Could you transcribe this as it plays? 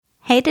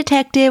Hey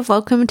detective,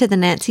 welcome to the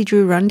Nancy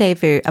Drew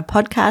Rendezvous, a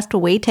podcast where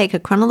we take a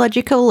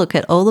chronological look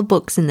at all the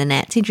books in the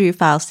Nancy Drew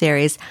File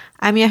series.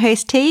 I'm your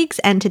host Teags,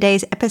 and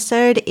today's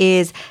episode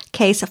is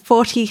Case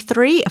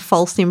 43,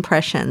 False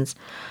Impressions.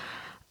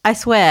 I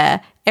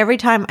swear, every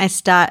time I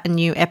start a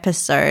new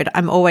episode,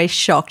 I'm always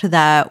shocked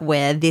that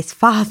we're this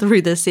far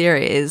through the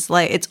series.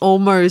 It's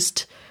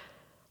almost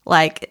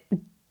like,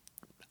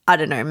 I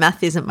don't know,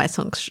 math isn't my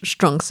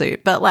strong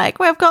suit, but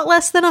we've got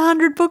less than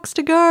 100 books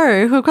to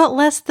go. We've got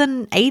less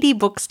than 80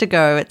 books to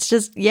go. It's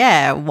just,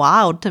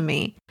 wild to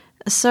me.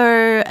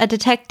 So a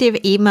detective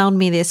emailed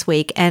me this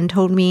week and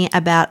told me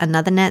about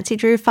another Nancy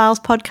Drew Files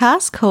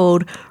podcast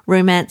called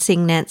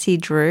Romancing Nancy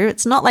Drew.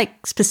 It's not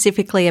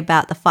specifically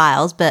about the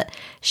files, but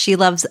she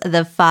loves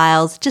the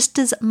files just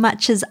as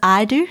much as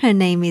I do. Her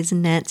name is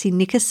Nancy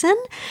Nickerson.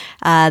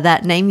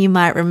 That name you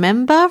might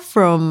remember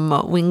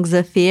from Wings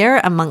of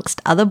Fear,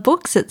 amongst other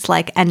books. It's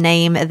a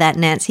name that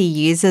Nancy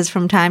uses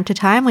from time to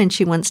time when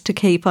she wants to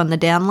keep on the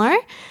down low.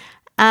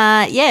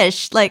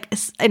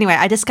 Anyway,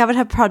 I discovered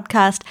her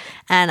podcast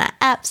and I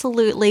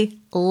absolutely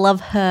love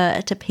her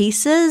to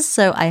pieces.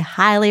 So I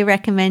highly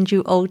recommend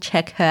you all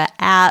check her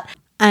out.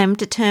 I'm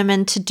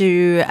determined to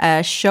do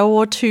a show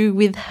or two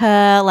with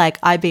her,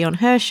 I be on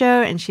her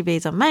show and she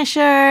be's on my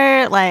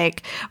show.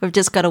 We've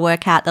just got to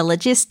work out the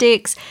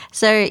logistics.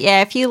 So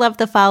if you love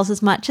the files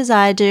as much as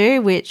I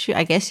do, which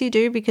I guess you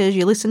do because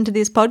you listen to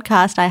this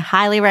podcast, I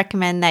highly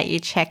recommend that you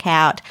check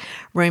out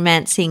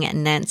Romancing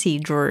Nancy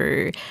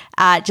Drew.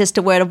 Just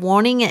a word of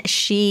warning,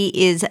 she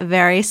is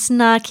very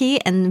snarky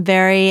and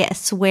very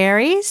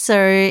sweary. So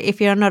if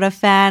you're not a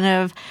fan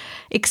of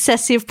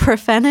excessive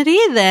profanity,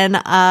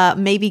 then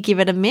maybe give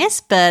it a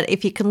miss. But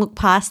if you can look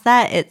past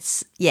that,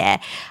 it's,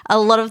 a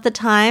lot of the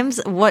times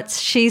what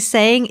she's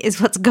saying is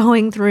what's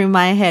going through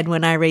my head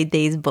when I read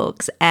these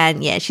books.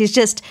 And she's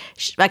just,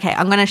 okay,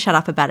 I'm going to shut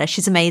up about her.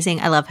 She's amazing.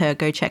 I love her.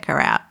 Go check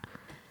her out.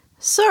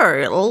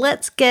 So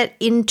let's get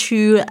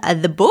into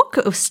the book,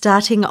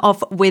 starting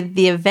off with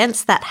the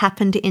events that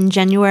happened in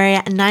January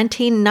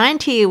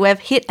 1990. We've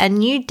hit a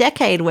new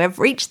decade. We've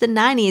reached the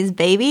 90s,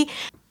 baby.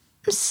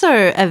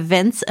 So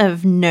events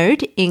of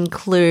note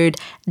include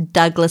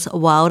Douglas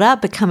Wilder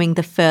becoming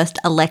the first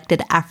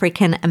elected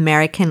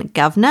African-American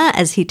governor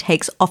as he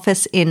takes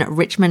office in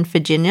Richmond,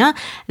 Virginia.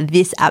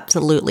 This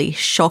absolutely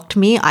shocked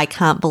me. I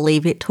can't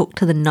believe it took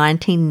to the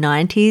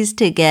 1990s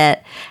to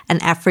get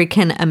an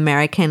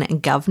African-American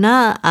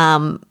governor.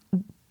 I'm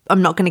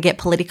not going to get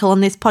political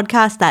on this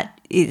podcast.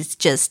 That is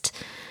just,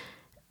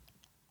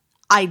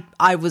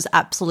 I was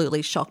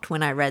absolutely shocked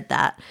when I read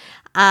that.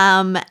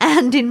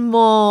 And in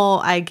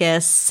more, I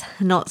guess,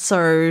 not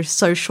so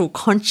social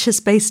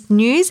conscious-based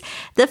news,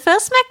 the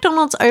first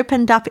McDonald's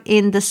opened up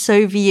in the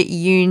Soviet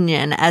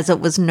Union, as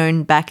it was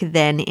known back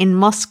then, in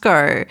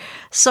Moscow.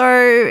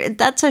 So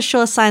that's a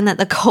sure sign that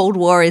the Cold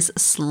War is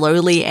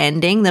slowly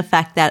ending, the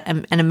fact that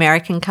an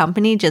American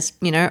company just,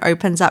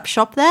 opens up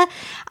shop there.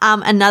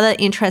 Another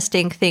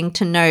interesting thing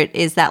to note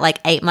is that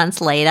 8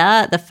 months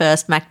later, the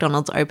first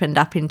McDonald's opened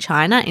up in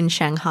China, in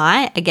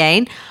Shanghai.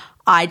 Again,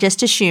 I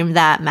just assumed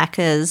that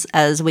Macca's,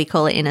 as we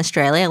call it in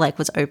Australia,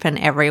 was open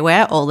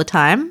everywhere all the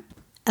time.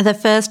 The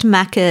first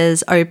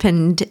Macca's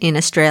opened in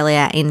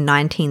Australia in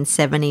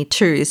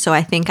 1972. So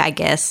I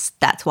guess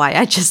that's why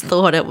I just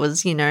thought it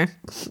was,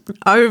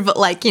 over,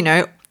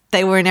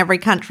 they were in every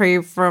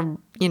country from,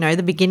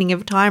 the beginning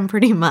of time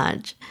pretty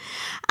much.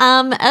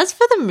 As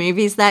for the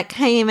movies that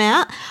came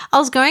out, I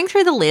was going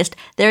through the list.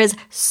 There is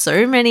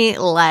so many,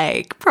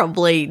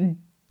 probably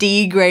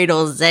D grade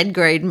or Z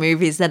grade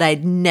movies that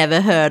I'd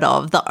never heard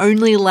of. The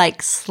only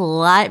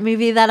slight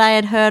movie that I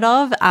had heard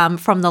of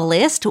from the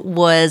list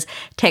was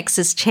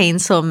Texas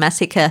Chainsaw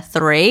Massacre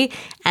 3.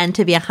 And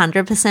to be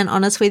 100%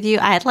 honest with you,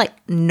 I had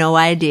no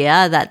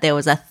idea that there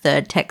was a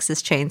third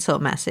Texas Chainsaw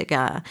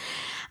Massacre.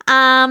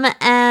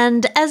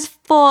 And as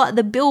for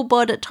the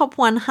Billboard Top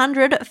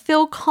 100,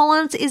 Phil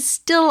Collins is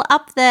still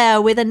up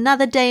there with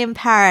Another Day in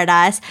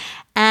Paradise.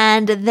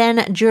 And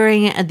then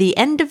during the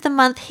end of the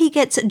month, he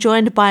gets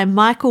joined by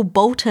Michael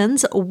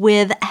Bolton's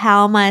with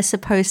How Am I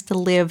Supposed to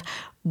Live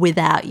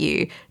Without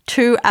You?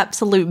 Two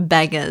absolute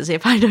bangers,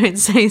 if I don't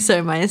say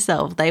so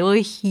myself. They were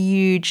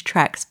huge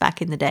tracks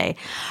back in the day.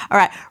 All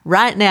right,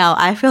 right now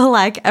I feel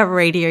like a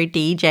radio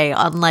DJ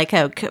on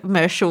a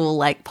commercial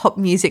pop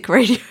music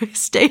radio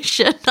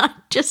station.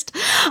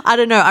 I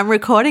don't know, I'm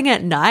recording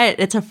at night.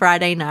 It's a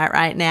Friday night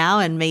right now,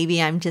 and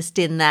maybe I'm just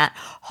in that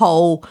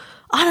whole,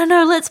 I don't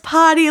know, let's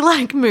party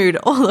mood.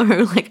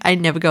 Although I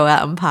never go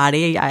out and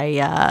party.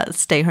 I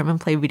stay home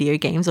and play video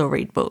games or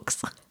read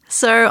books.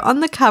 So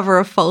on the cover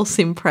of False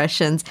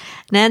Impressions,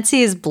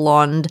 Nancy is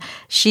blonde.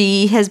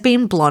 She has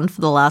been blonde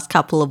for the last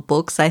couple of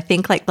books. I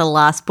think the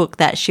last book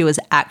that she was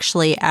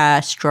actually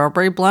a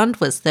strawberry blonde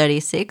was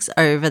 36,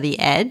 Over the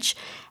Edge.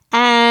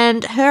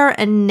 And her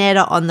and Ned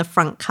are on the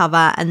front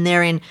cover, and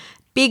they're in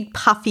big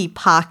puffy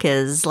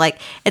parkas. Like,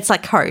 it's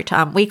like coat.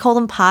 We call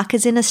them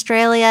parkas in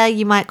Australia.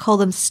 You might call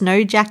them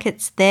snow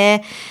jackets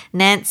there.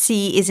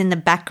 Nancy is in the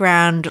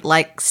background,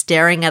 like,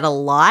 staring at a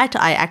light.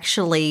 I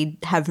actually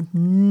have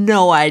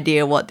no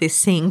idea what this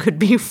scene could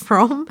be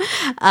from.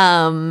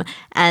 And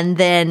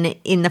then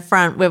in the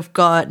front, we've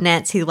got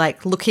Nancy,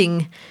 like,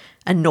 looking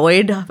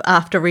annoyed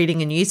after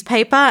reading a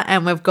newspaper,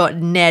 and we've got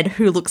Ned,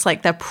 who looks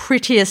like the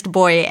prettiest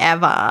boy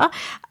ever,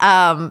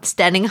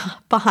 standing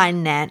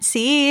behind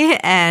Nancy,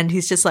 and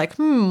he's just like,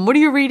 what are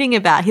you reading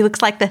about? He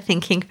looks like the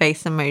thinking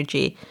face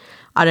emoji.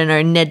 I don't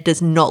know, Ned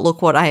does not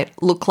look what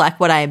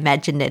I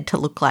imagine Ned to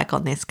look like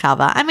on this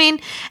cover. I mean,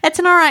 it's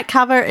an alright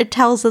cover. It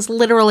tells us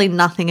literally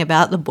nothing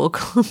about the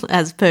book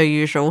as per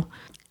usual.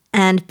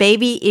 And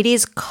baby, it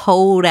is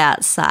cold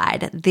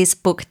outside. This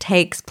book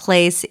takes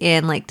place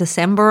in like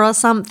December or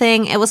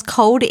something. It was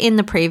cold in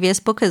the previous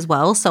book as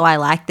well, so I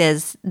like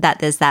there's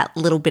that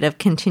little bit of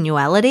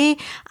continuality.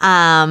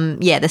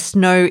 The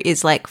snow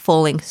is like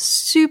falling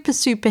super,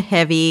 super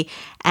heavy,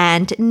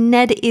 and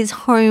Ned is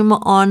home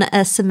on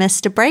a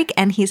semester break,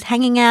 and he's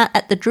hanging out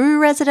at the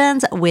Drew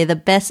residence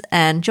with Bess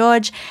and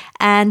George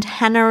and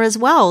Hannah as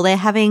well. They're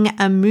having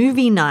a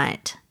movie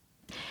night.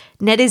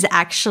 Ned is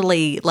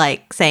actually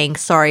like saying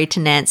sorry to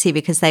Nancy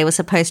because they were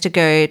supposed to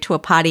go to a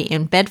party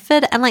in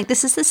Bedford. And like,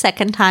 this is the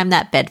second time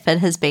that Bedford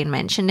has been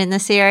mentioned in the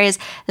series.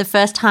 The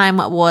first time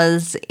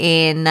was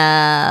in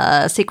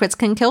Secrets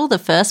Can Kill, the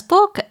first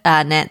book.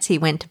 Nancy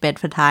went to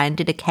Bedford High and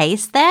did a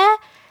case there.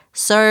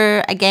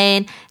 So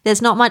again,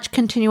 there's not much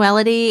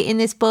continuality in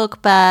this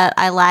book, but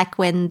I like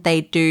when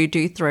they do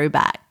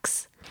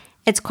throwbacks.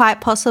 It's quite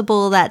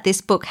possible that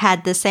this book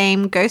had the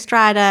same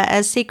ghostwriter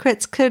as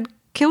Secrets Could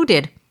Kill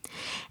did.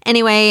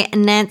 Anyway,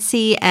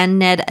 Nancy and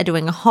Ned are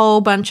doing a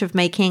whole bunch of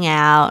making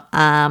out,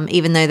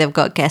 even though they've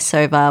got guests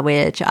over,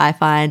 which I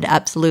find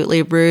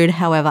absolutely rude.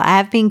 However, I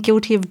have been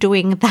guilty of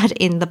doing that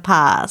in the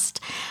past.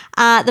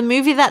 The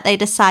movie that they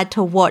decide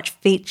to watch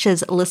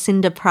features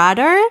Lucinda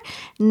Prado.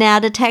 Now,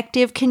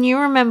 detective, can you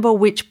remember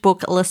which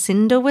book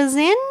Lucinda was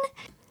in?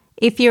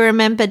 If you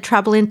remembered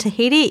Trouble in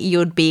Tahiti,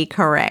 you'd be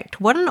correct.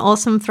 What an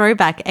awesome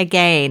throwback.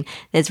 Again,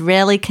 there's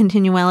rarely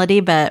continuality,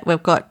 but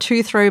we've got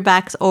 2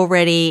 throwbacks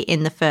already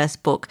in the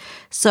first book.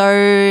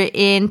 So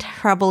in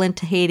Trouble in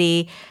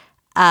Tahiti,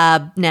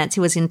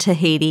 Nancy was in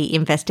Tahiti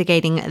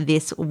investigating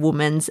this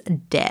woman's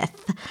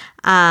death.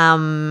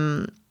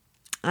 And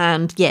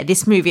yeah,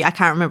 this movie, I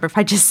can't remember if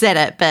I just said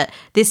it, but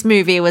this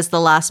movie was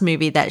the last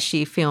movie that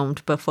she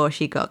filmed before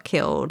she got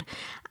killed.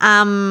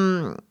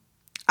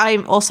 I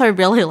also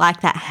really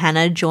like that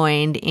Hannah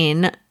joined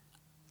in,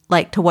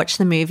 like, to watch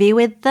the movie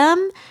with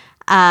them.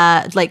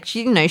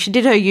 She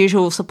did her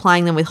usual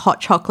supplying them with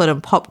hot chocolate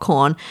and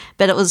popcorn,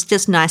 but it was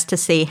just nice to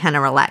see Hannah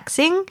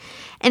relaxing.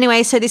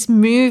 Anyway, so this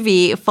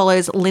movie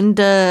follows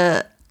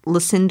Lucinda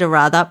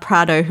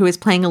Prado, who is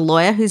playing a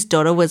lawyer whose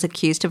daughter was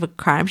accused of a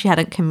crime she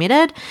hadn't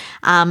committed.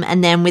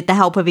 And then with the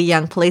help of a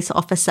young police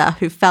officer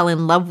who fell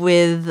in love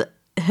with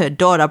her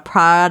daughter,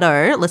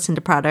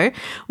 Lucinda Prado,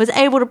 was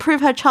able to prove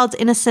her child's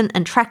innocent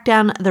and track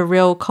down the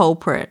real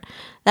culprit.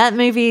 That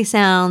movie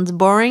sounds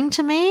boring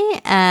to me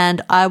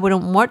and I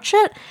wouldn't watch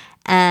it.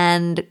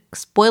 And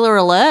spoiler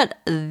alert,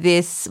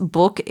 this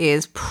book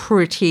is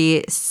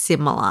pretty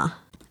similar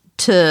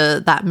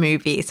to that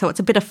movie. So it's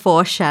a bit of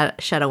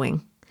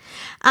foreshadowing.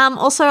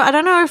 Also, I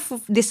don't know if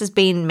this has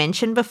been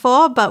mentioned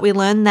before, but we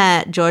learned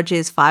that George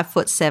is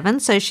 5'7",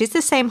 so she's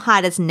the same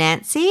height as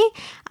Nancy.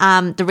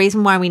 The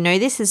reason why we know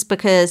this is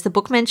because the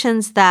book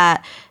mentions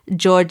that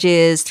George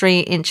is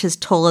 3 inches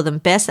taller than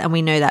Bess, and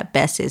we know that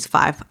Bess is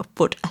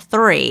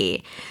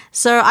 5'3".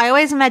 So I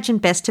always imagine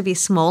Bess to be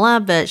smaller,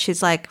 but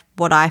she's like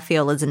what I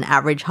feel is an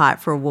average height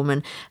for a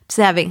woman.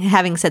 So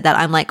having said that,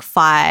 I'm like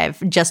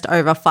just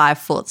over 5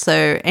 foot,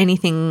 so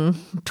anything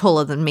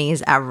taller than me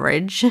is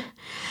average.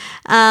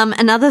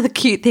 Another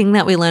cute thing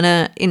that we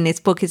learn in this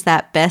book is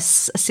that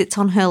Bess sits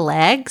on her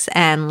legs,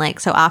 and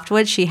so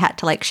afterwards she had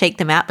to shake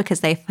them out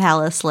because they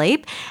fell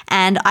asleep.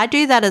 And I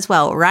do that as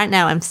well. Right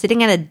now I'm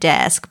sitting at a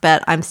desk,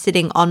 but I'm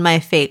sitting on my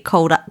feet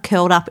curled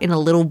up in a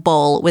little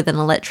ball with an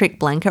electric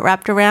blanket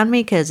wrapped around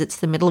me because it's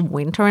the middle of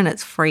winter and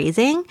it's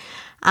freezing.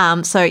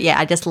 So yeah,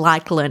 I just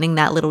like learning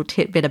that little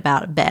tidbit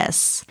about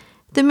Bess.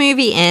 The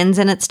movie ends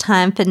and it's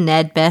time for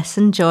Ned, Bess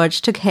and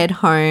George to head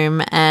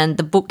home, and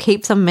the book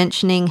keeps on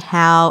mentioning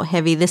how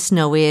heavy the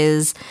snow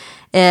is.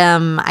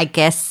 I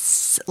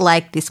guess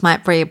this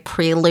might be a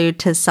prelude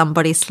to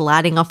somebody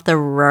sliding off the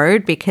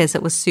road because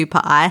it was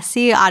super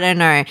icy. I don't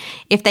know.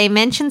 If they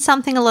mention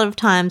something a lot of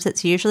times,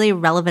 it's usually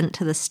relevant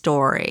to the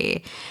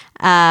story.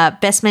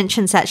 Bess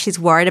mentions that she's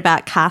worried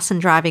about Carson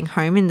driving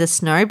home in the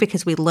snow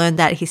because we learned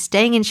that he's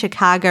staying in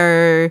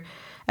Chicago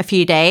a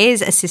few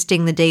days,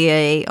 assisting the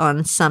DA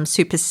on some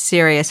super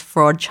serious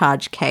fraud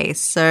charge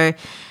case. So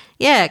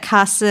yeah,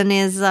 Carson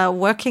is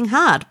working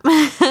hard.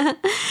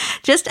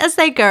 Just as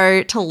they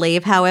go to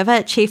leave,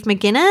 however, Chief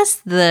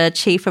McGinnis, the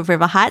chief of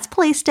River Heights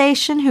Police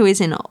Station, who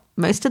is in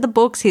most of the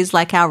books, he's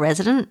like our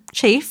resident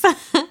chief,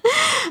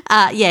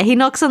 He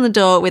knocks on the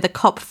door with a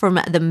cop from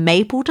the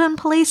Mapleton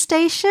police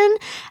station,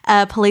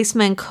 a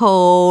policeman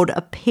called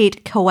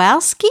Pete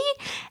Kowalski.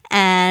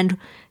 And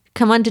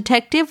come on,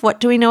 detective, what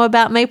do we know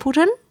about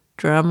Mapleton?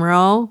 Drum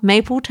roll.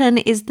 Mapleton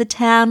is the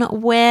town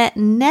where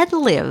Ned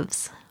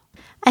lives.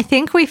 I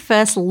think we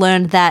first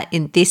learned that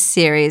in this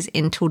series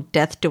in Till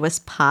Death Do Us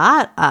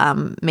Part.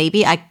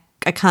 Maybe I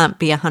can't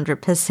be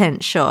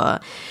 100% sure.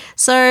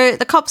 So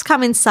the cops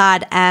come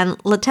inside and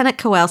Lieutenant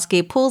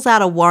Kowalski pulls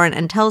out a warrant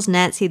and tells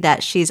Nancy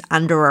that she's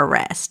under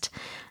arrest.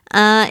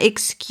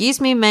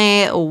 Excuse me,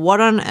 Mayor, what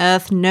on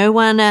earth? No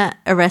one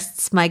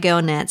arrests my girl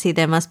Nancy.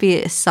 There must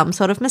be some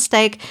sort of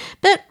mistake,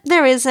 but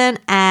there isn't.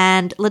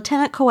 And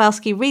Lieutenant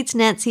Kowalski reads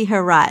Nancy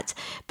her rights,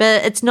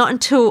 but it's not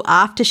until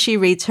after she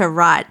reads her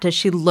right does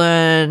she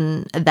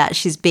learn that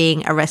she's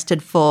being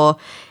arrested for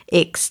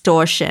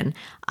extortion.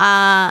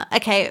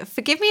 Okay,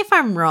 forgive me if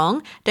I'm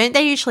wrong. Don't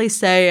they usually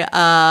say,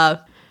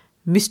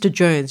 Mr.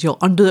 Jones, you're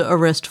under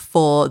arrest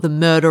for the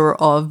murder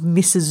of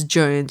Mrs.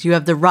 Jones. You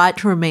have the right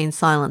to remain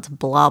silent,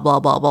 blah, blah,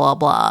 blah, blah,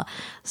 blah.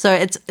 So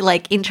it's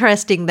like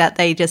interesting that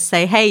they just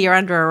say, hey, you're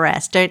under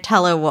arrest. Don't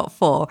tell her what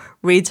for.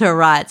 Reads her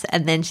rights.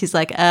 And then she's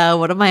like,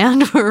 what am I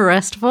under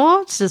arrest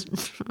for? It's just...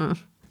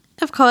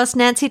 Of course,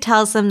 Nancy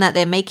tells them that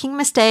they're making a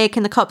mistake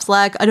and the cop's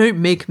like, I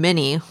don't make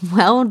many.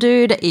 Well,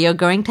 dude, you're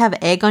going to have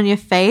egg on your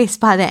face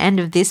by the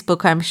end of this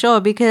book, I'm sure,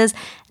 because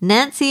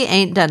Nancy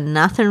ain't done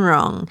nothing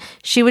wrong.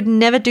 She would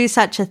never do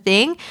such a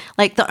thing.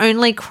 Like, the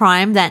only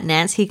crime that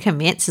Nancy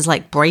commits is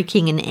like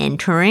breaking and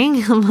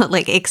entering,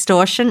 like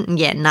extortion.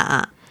 Yeah,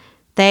 nah.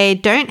 They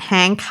don't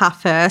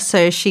handcuff her,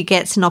 so she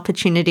gets an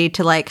opportunity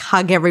to like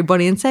hug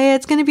everybody and say,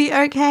 it's going to be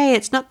okay.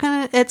 It's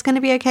going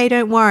to be okay.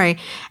 Don't worry.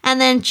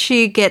 And then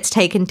she gets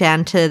taken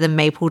down to the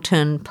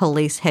Mapleton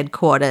police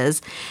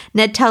headquarters.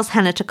 Ned tells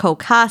Hannah to call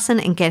Carson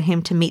and get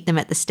him to meet them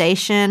at the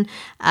station.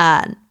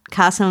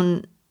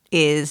 Carson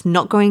is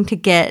not going to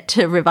get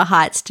to River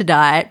Heights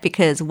tonight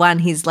because one,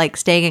 he's like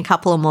staying a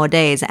couple of more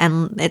days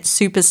and it's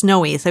super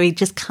snowy, so he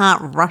just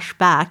can't rush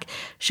back.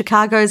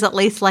 Chicago's at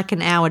least like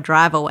an hour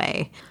drive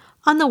away.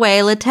 On the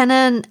way,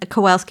 Lieutenant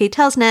Kowalski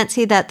tells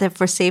Nancy that they've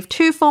received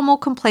 2 formal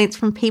complaints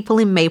from people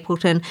in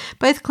Mapleton,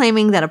 both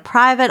claiming that a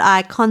private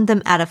eye conned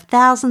them out of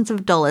thousands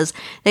of dollars.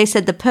 They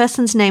said the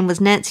person's name was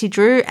Nancy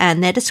Drew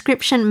and their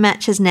description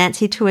matches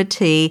Nancy to a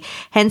T,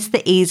 hence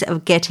the ease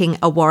of getting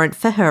a warrant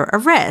for her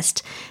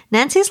arrest.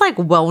 Nancy's like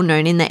well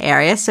known in the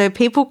area, so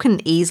people can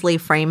easily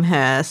frame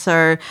her.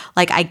 So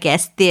like I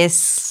guess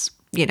this,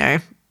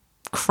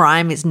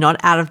 crime is not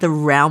out of the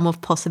realm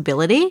of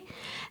possibility.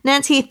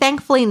 Nancy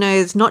thankfully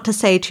knows not to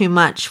say too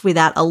much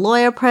without a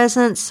lawyer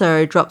present,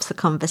 so drops the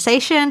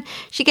conversation.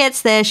 She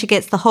gets there, she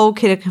gets the whole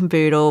kit and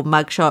caboodle,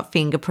 mugshot,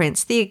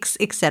 fingerprints,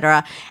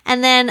 etc.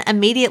 And then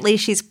immediately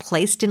she's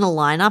placed in a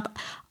lineup.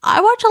 I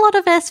watch a lot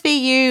of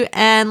SVU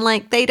and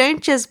they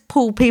don't just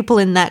pull people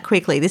in that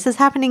quickly. This is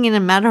happening in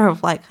a matter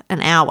of an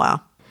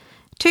hour.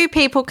 2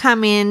 people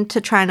come in to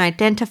try and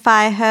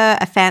identify her,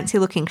 a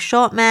fancy-looking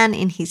short man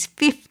in his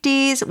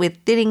 50s with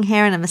thinning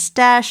hair and a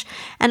moustache,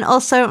 and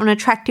also an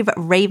attractive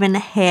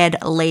raven-haired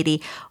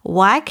lady.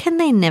 Why can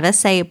they never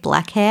say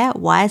black hair?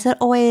 Why is it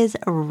always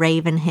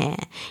raven hair?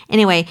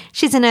 Anyway,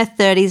 she's in her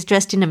 30s,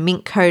 dressed in a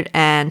mink coat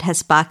and has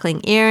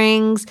sparkling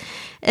earrings.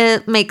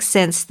 It makes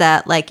sense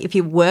that, if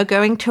you were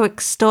going to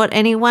extort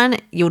anyone,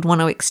 you would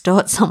want to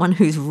extort someone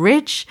who's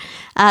rich.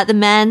 The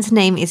man's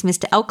name is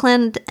Mr.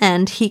 Elkland,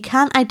 and he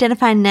can't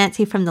identify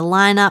Nancy from the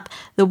lineup.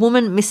 The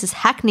woman, Mrs.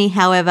 Hackney,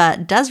 however,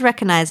 does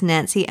recognize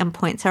Nancy and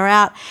points her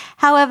out.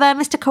 However,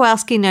 Mr.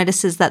 Kowalski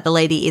notices that the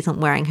lady isn't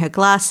wearing her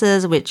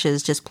glasses, which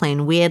is just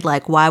plain weird.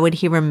 Why would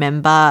he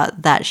remember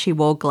that she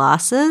wore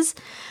glasses?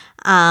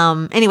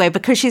 Anyway,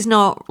 because she's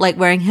not,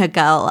 wearing her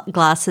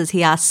glasses,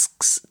 he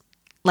asks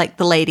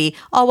the lady,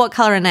 what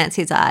color are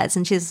Nancy's eyes?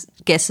 And she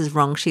guesses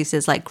wrong. She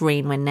says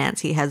green when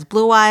Nancy has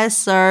blue eyes.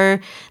 So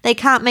they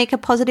can't make a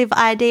positive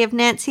ID of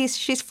Nancy. So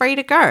she's free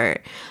to go.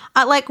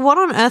 What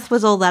on earth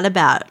was all that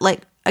about?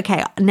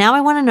 Okay, now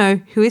I want to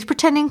know who is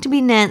pretending to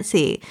be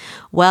Nancy.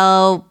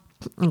 Well,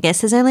 I guess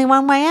there's only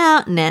one way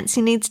out.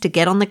 Nancy needs to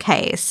get on the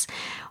case.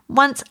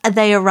 Once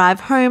they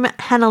arrive home,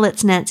 Hannah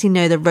lets Nancy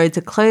know the roads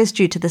are closed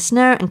due to the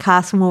snow and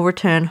Carson will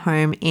return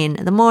home in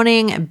the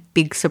morning. A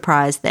big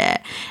surprise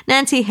there.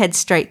 Nancy heads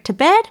straight to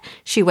bed.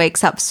 She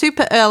wakes up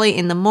super early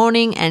in the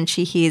morning and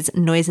she hears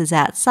noises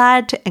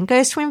outside and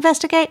goes to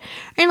investigate,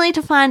 only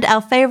to find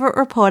our favourite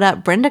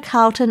reporter, Brenda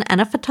Carlton, and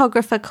a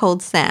photographer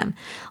called Sam.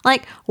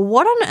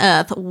 What on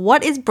earth?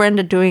 What is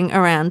Brenda doing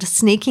around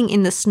sneaking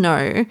in the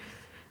snow,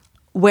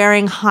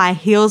 wearing high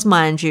heels,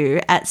 mind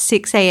you, at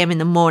 6 a.m. in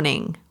the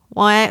morning?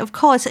 Why, of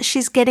course,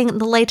 she's getting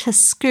the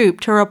latest scoop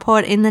to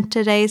report in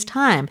today's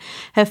time.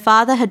 Her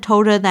father had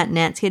told her that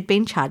Nancy had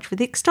been charged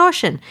with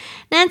extortion.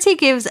 Nancy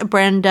gives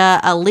Brenda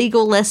a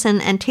legal lesson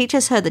and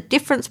teaches her the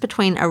difference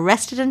between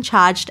arrested and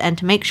charged, and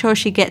to make sure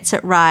she gets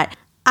it right,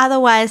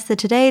 Otherwise, the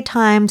Today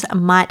Times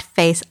might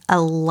face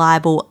a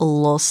libel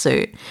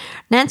lawsuit.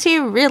 Nancy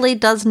really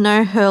does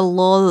know her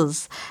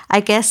laws.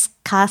 I guess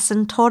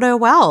Carson taught her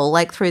well,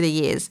 through the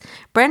years.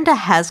 Brenda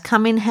has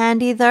come in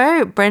handy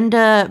though.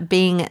 Brenda,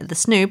 being the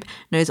snoop,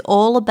 knows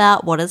all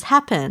about what has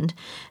happened.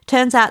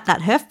 Turns out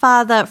that her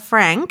father,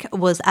 Frank,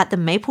 was at the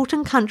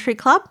Mapleton Country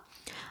Club.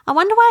 I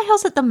wonder why he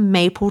was at the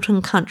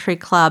Mapleton Country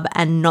Club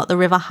and not the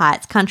River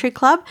Heights Country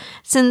Club,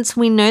 since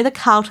we know the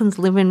Carltons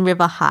live in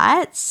River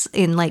Heights,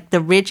 in the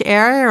ridge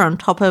area on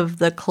top of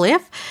the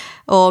cliff.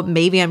 Or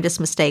maybe I'm just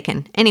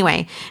mistaken.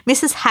 Anyway,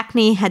 Mrs.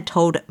 Hackney had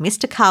told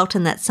Mr.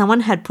 Carlton that someone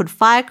had put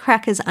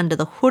firecrackers under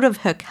the hood of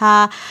her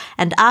car,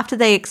 and after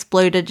they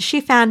exploded, she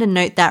found a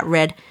note that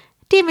read,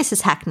 "Dear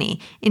Mrs. Hackney,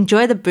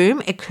 enjoy the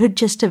boom. It could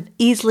just have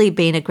easily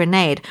been a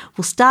grenade.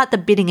 We'll start the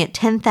bidding at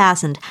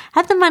 10,000.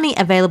 Have the money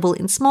available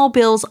in small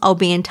bills. I'll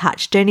be in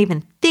touch. Don't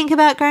even think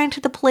about going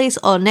to the police,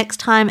 or next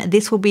time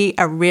this will be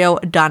a real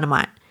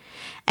dynamite."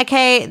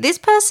 Okay, this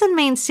person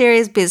means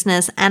serious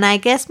business, and I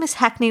guess Miss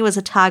Hackney was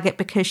a target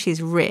because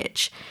she's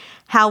rich.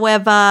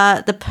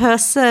 However, the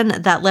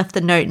person that left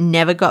the note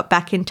never got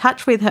back in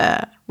touch with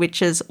her,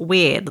 which is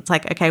weird. It's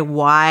okay,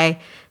 why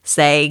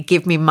say,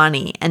 give me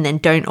money, and then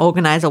don't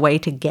organize a way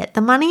to get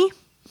the money?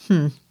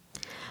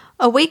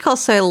 A week or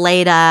so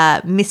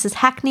later, Mrs.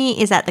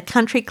 Hackney is at the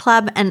country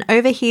club and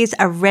overhears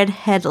a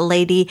redhead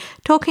lady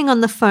talking on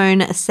the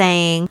phone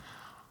saying,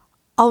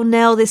 "I'll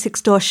nail this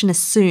extortionist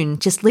soon.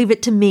 Just leave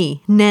it to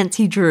me,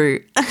 Nancy Drew."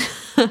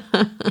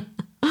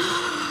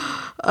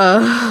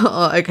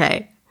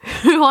 Okay.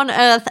 Who on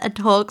earth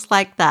talks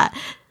like that?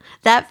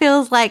 That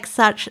feels like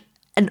such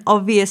an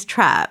obvious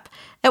trap.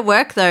 At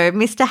work, though,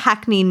 Mr.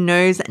 Hackney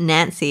knows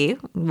Nancy.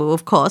 Well,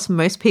 of course,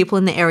 most people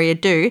in the area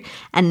do,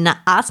 and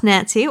asked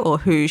Nancy, or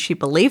who she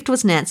believed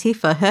was Nancy,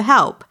 for her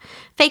help.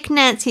 Fake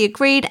Nancy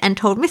agreed and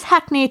told Miss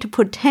Hackney to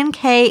put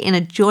 $10,000 in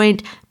a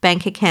joint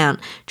bank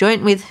account.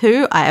 Joint with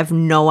who? I have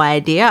no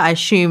idea. I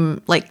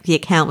assume the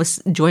account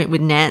was joint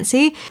with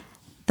Nancy.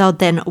 They'll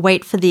then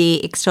wait for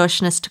the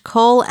extortionist to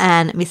call,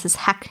 and Mrs.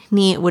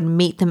 Hackney would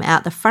meet them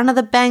out the front of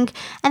the bank,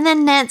 and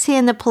then Nancy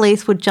and the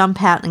police would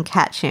jump out and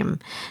catch him.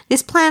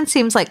 This plan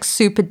seems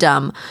super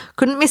dumb.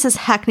 Couldn't Mrs.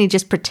 Hackney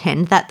just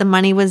pretend that the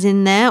money was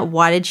in there?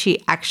 Why did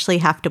she actually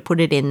have to put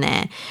it in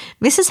there?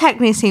 Mrs.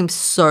 Hackney seems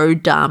so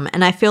dumb,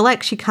 and I feel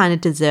like she kind of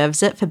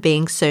deserves it for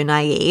being so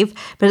naive,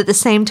 but at the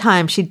same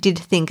time, she did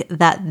think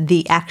that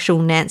the actual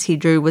Nancy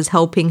Drew was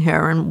helping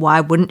her, and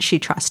why wouldn't she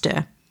trust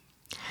her?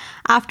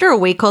 After a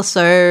week or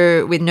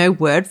so, with no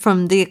word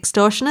from the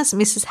extortionist,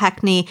 Mrs.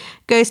 Hackney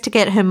goes to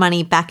get her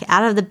money back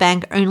out of the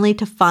bank only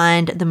to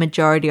find the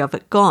majority of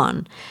it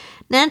gone.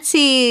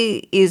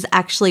 Nancy is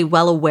actually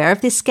well aware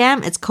of this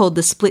scam. It's called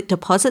the split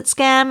deposit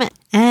scam,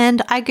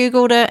 and I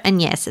Googled it,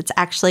 and yes, it's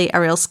actually a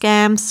real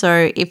scam.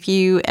 So if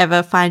you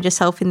ever find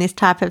yourself in this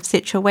type of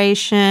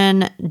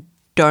situation,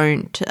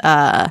 don't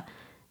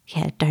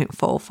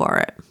fall for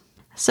it.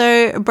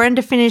 So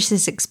Brenda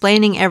finishes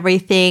explaining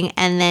everything,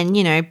 and then,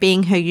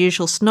 being her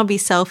usual snobby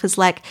self, is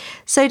like,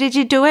 "So did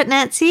you do it,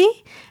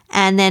 Nancy?"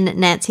 And then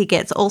Nancy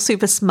gets all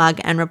super smug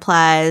and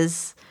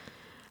replies,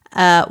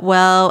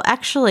 "Well,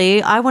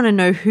 actually, I want to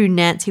know who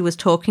Nancy was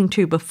talking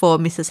to before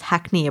Mrs.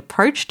 Hackney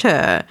approached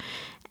her."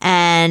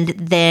 And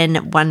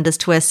then wonders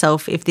to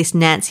herself if this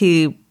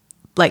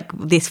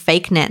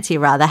fake Nancy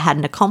had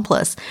an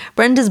accomplice.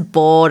 Brenda's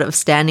bored of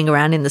standing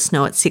around in the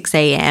snow at 6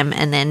 a.m.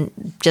 and then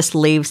just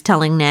leaves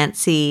telling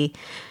Nancy,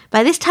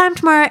 "By this time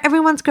tomorrow,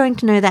 everyone's going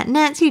to know that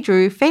Nancy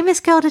Drew,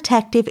 famous girl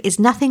detective, is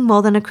nothing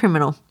more than a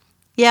criminal."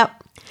 Yep.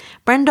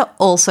 Brenda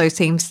also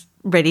seems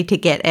ready to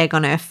get egg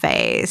on her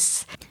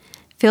face.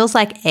 Feels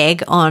like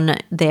egg on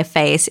their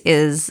face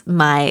is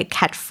my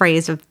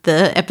catchphrase of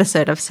the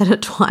episode. I've said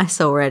it twice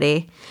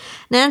already.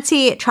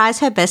 Nancy tries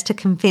her best to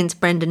convince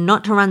Brenda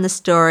not to run the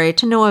story,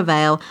 to no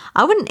avail.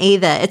 I wouldn't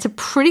either. It's a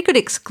pretty good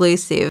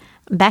exclusive.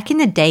 Back in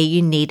the day,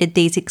 you needed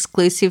these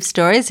exclusive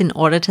stories in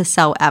order to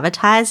sell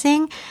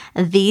advertising.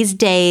 These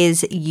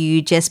days,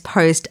 you just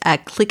post a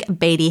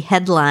clickbaity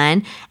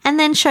headline and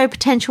then show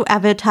potential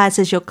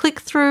advertisers your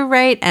click-through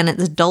rate, and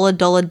it's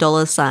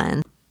 $,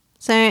 sign.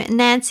 So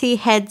Nancy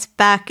heads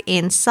back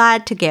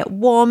inside to get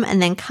warm,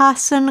 and then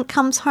Carson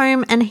comes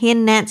home and he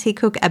and Nancy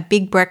cook a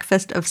big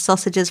breakfast of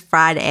sausages,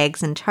 fried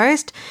eggs and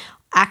toast,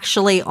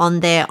 actually on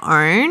their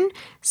own.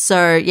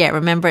 So yeah,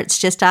 remember it's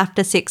just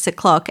after 6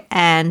 o'clock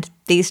and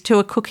these two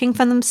are cooking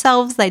for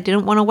themselves. They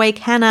didn't want to wake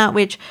Hannah,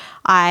 which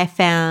I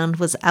found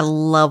was a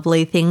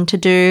lovely thing to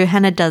do.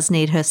 Hannah does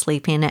need her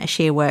sleep in.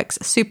 She works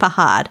super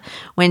hard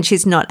when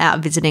she's not out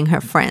visiting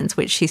her friends,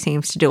 which she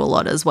seems to do a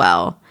lot as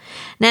well.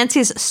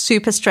 Nancy's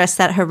super stressed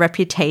that her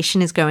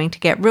reputation is going to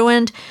get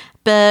ruined,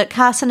 but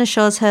Carson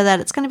assures her that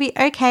it's going to be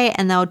okay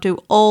and they'll do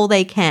all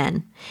they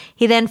can.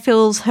 He then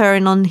fills her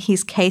in on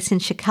his case in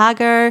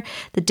Chicago.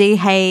 The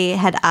DA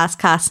had asked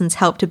Carson's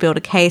help to build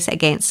a case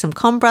against some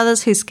con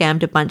brothers who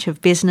scammed a bunch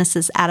of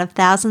businesses out of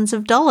thousands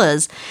of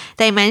dollars.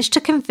 They managed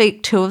to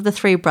convict 2 of the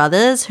 3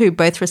 brothers, who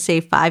both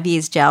received 5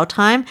 years jail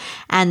time,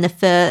 and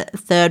the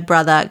third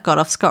brother got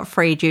off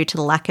scot-free due to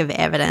the lack of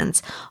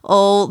evidence.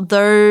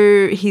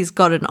 Although he's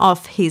gotten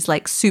off, he's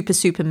like super,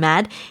 super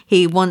mad.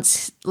 He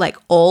wants like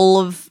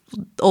all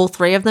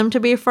 3 of them to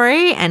be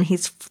free, and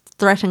he's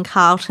threatened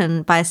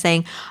Carlton by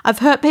saying, "I've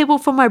hurt people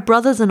for my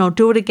brothers and I'll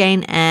do it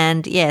again,"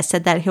 and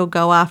said that he'll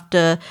go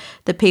after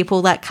the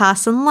people that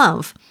Carson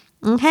love.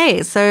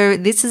 Okay, so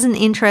this is an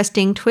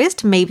interesting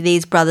twist. Maybe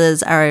these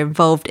brothers are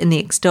involved in the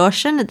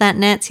extortion that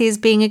Nancy is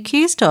being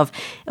accused of.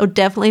 It'll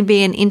definitely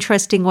be an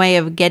interesting way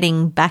of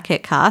getting back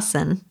at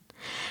Carson.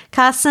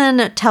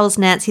 Carson tells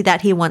Nancy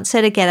that he wants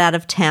her to get out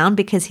of town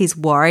because he's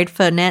worried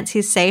for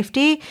Nancy's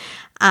safety,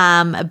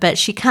 but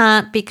she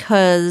can't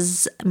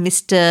because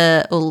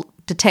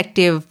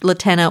Detective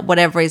Lieutenant,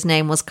 whatever his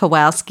name was,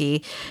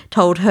 Kowalski,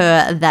 told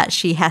her that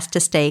she has to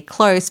stay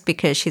close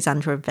because she's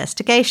under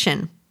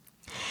investigation.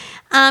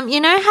 You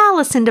know how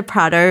Lucinda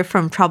Prado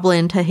from Trouble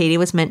in Tahiti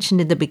was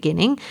mentioned in the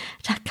beginning?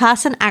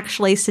 Carson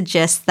actually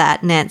suggests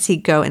that Nancy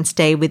go and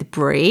stay with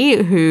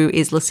Bree, who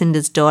is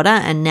Lucinda's daughter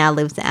and now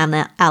lives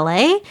in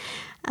LA.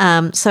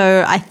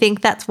 So I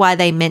think that's why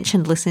they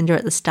mentioned Lucinda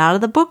at the start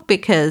of the book,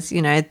 because,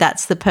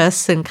 that's the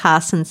person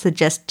Carson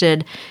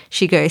suggested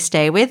she go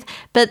stay with.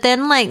 But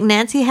then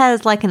Nancy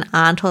has an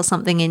aunt or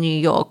something in New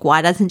York.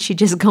 Why doesn't she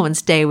just go and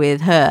stay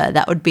with her?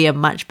 That would be a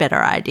much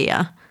better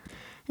idea.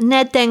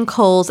 Ned then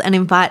calls and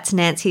invites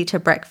Nancy to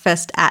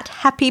breakfast at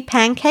Happy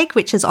Pancake,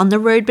 which is on the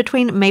road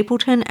between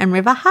Mapleton and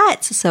River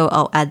Heights, so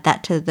I'll add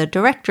that to the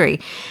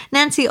directory.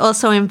 Nancy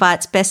also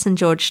invites Bess and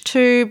George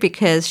too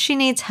because she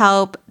needs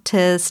help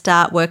to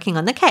start working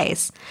on the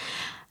case.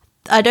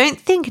 I don't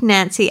think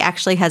Nancy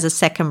actually has a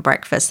second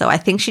breakfast, though. I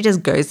think she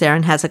just goes there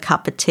and has a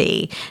cup of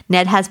tea.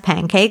 Ned has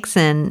pancakes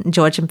and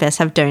George and Bess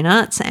have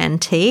donuts and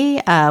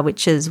tea,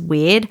 which is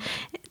weird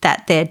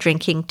that they're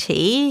drinking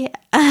tea.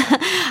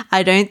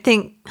 I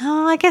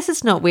guess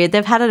it's not weird.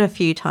 They've had it a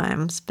few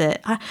times,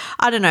 but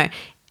I don't know.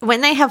 When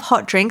they have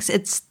hot drinks,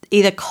 it's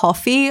either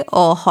coffee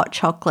or hot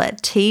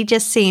chocolate. Tea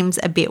just seems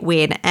a bit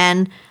weird,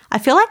 and I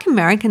feel like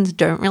Americans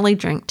don't really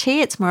drink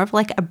tea. It's more of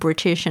a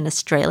British and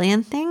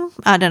Australian thing.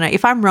 I don't know.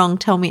 If I'm wrong,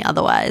 tell me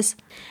otherwise.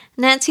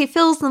 Nancy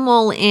fills them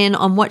all in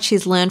on what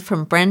she's learned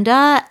from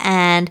Brenda,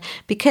 and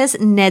because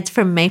Ned's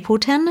from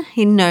Mapleton,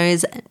 he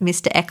knows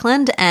Mr.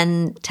 Eklund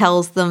and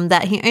tells them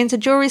that he owns a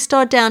jewelry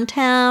store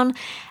downtown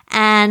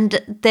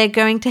and they're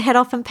going to head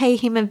off and pay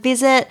him a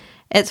visit.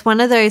 It's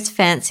one of those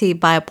fancy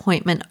by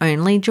appointment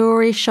only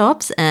jewelry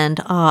shops, and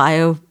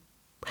I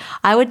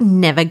would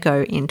never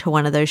go into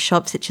one of those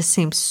shops. It just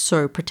seems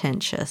so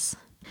pretentious.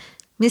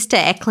 Mr.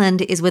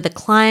 Eklund is with a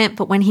client,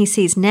 but when he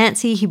sees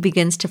Nancy, he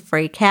begins to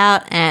freak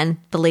out and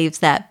believes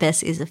that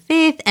Bess is a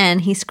thief,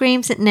 and he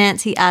screams at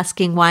Nancy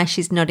asking why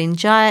she's not in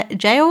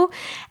jail,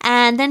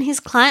 and then his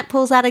client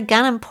pulls out a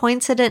gun and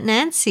points it at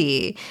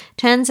Nancy.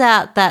 Turns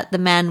out that the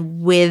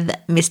man with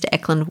Mr.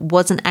 Eklund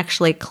wasn't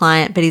actually a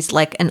client, but he's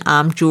an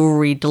armed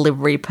jewelry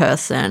delivery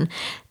person.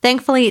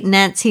 Thankfully,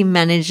 Nancy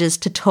manages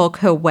to talk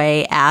her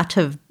way out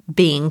of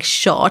being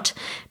shot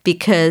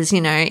because,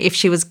 if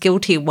she was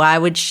guilty, why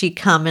would she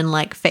come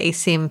and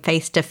face him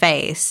face to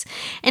face?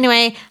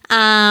 Anyway,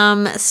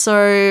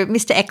 so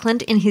Mr.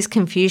 Eklund in his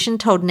confusion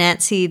told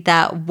Nancy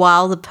that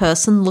while the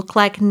person looked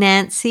like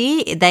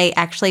Nancy, they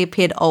actually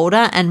appeared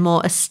older and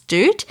more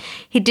astute.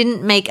 He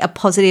didn't make a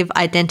positive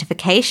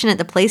identification at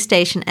the police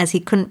station as he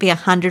couldn't be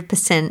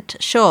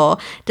 100% sure,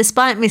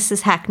 despite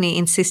Mrs. Hackney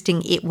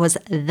insisting it was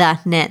the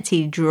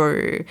Nancy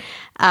Drew.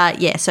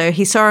 So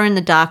he saw her in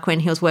the dark when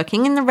he was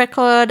working in the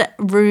record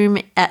room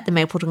at the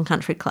Mapleton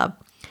Country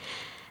Club.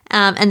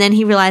 And then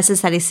he realizes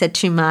that he said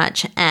too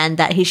much and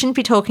that he shouldn't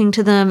be talking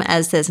to them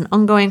as there's an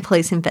ongoing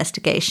police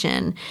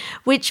investigation,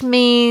 which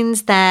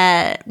means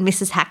that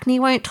Mrs. Hackney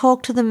won't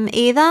talk to them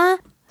either.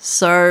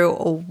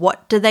 So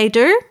what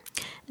do?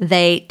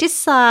 They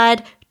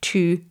decide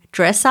to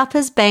dress up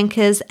as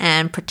bankers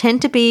and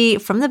pretend to be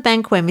from the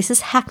bank where Mrs.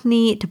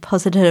 Hackney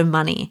deposited her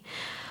money.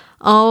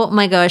 Oh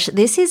my gosh,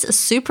 this is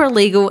super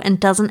illegal and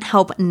doesn't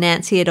help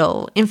Nancy at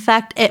all. In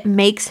fact, it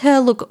makes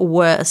her look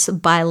worse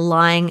by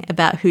lying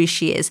about who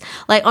she is.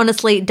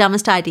 Honestly,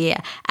 dumbest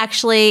idea.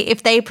 Actually,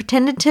 if they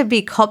pretended to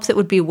be cops, it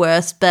would be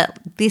worse, but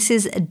this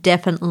is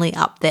definitely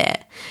up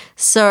there.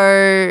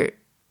 So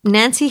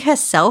Nancy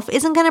herself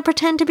isn't going to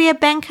pretend to be a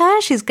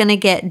banker. She's going to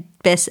get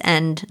George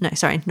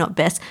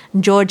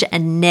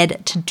and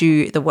Ned to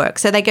do the work.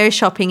 So they go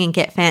shopping and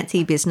get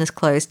fancy business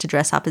clothes to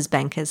dress up as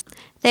bankers.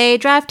 They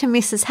drive to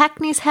Mrs.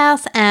 Hackney's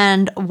house,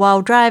 and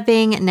while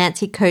driving,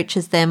 Nancy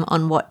coaches them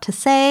on what to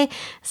say.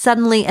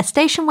 Suddenly, a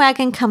station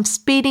wagon comes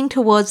speeding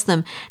towards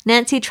them.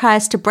 Nancy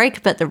tries to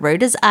brake, but the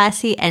road is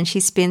icy and she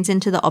spins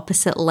into the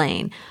opposite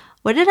lane.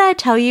 What did I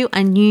tell you?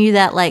 I knew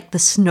that the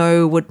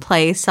snow would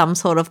play some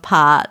sort of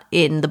part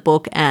in the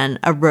book and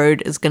a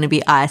road is going to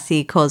be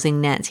icy,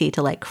 causing Nancy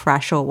to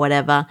crash or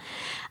whatever.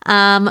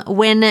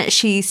 When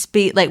she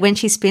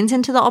spins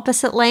into the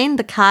opposite lane,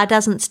 the car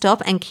doesn't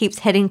stop and keeps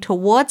heading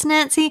towards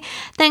Nancy.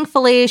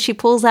 Thankfully, she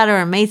pulls out her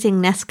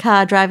amazing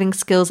NASCAR driving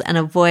skills and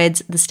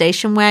avoids the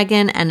station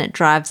wagon, and it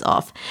drives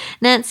off.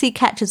 Nancy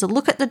catches a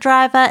look at the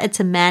driver. It's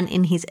a man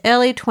in his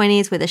early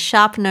 20s with a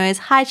sharp nose,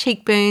 high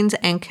cheekbones,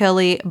 and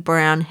curly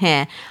brown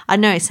hair. I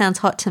know, sounds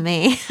hot to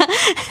me.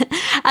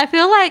 I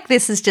feel like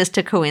this is just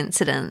a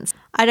coincidence.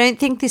 I don't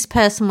think this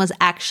person was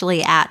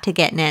actually out to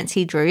get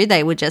Nancy Drew.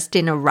 They were just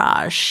in a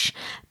rush.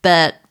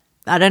 But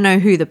I don't know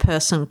who the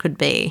person could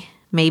be.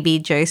 Maybe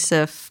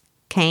Joseph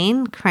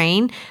Crane?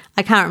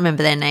 I can't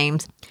remember their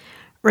names.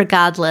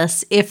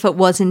 Regardless, if it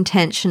was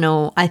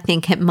intentional, I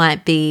think it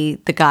might be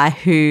the guy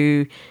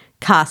who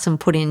Carson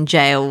put in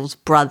jail's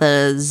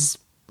brothers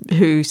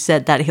who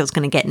said that he was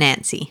going to get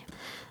Nancy.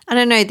 I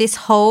don't know, this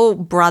whole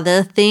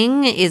brother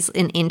thing is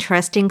an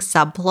interesting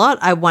subplot.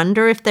 I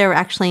wonder if they're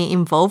actually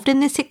involved in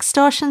this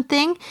extortion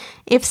thing.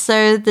 If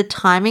so, the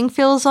timing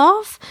feels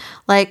off.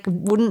 Like,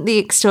 wouldn't the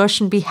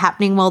extortion be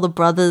happening while the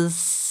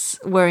brothers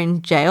were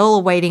in jail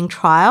awaiting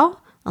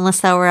trial? Unless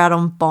they were out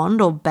on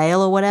bond or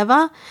bail or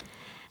whatever.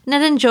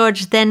 Ned and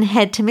George then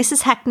head to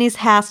Mrs. Hackney's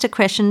house to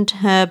question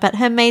her, but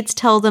her maids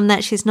tell them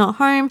that she's not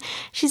home.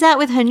 She's out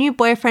with her new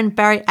boyfriend,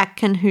 Barry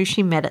Atkin, who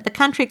she met at the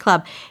country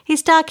club.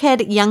 He's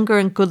dark-haired, younger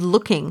and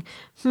good-looking.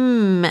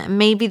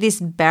 Maybe this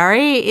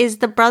Barry is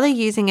the brother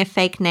using a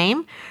fake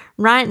name?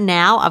 Right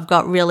now, I've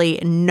got really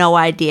no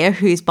idea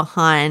who's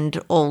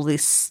behind all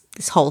this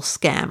whole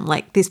scam.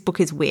 Like, this book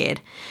is weird.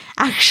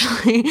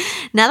 Actually,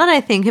 now that I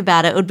think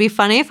about it, it would be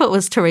funny if it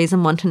was Teresa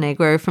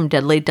Montenegro from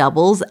Deadly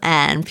Doubles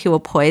and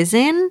Pure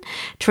Poison.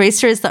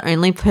 Teresa is the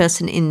only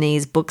person in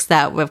these books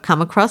that we've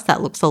come across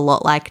that looks a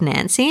lot like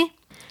Nancy.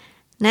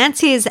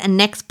 Nancy's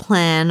next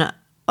plan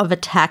of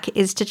attack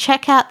is to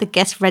check out the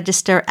guest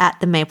register at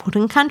the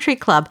Mapleton Country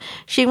Club.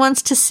 She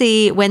wants to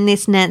see when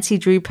this Nancy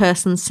Drew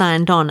person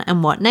signed on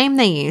and what name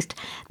they used.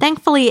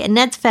 Thankfully,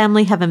 Ned's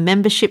family have a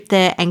membership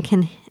there and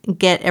can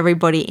get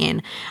everybody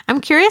in. I'm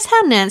curious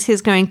how Nancy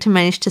is going to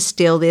manage to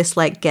steal this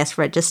guest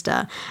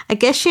register. I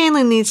guess she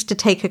only needs to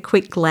take a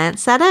quick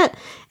glance at it.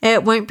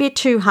 It won't be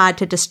too hard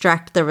to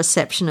distract the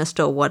receptionist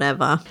or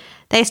whatever.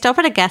 They stop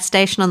at a gas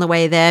station on the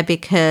way there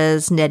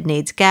because Ned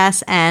needs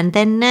gas, and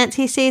then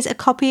Nancy sees a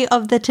copy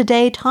of the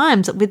Today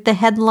Times with the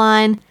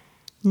headline,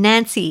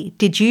 "Nancy,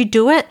 did you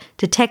do it?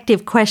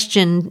 Detective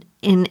questioned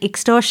in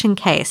extortion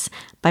case,"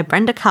 by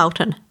Brenda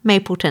Carlton,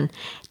 Mapleton.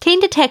 Teen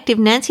detective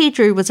Nancy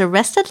Drew was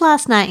arrested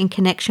last night in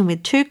connection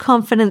with 2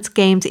 confidence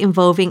games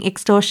involving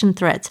extortion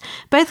threats.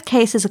 Both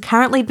cases are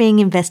currently being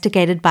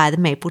investigated by the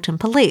Mapleton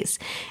police.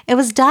 It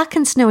was dark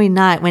and snowy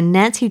night when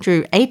Nancy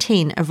Drew,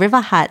 18, of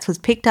River Heights, was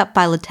picked up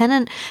by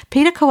Lieutenant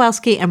Peter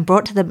Kowalski and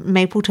brought to the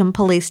Mapleton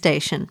police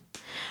station.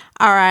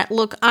 All right,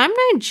 look, I'm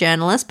no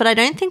journalist, but I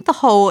don't think the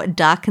whole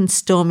dark and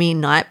stormy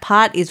night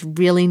part is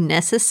really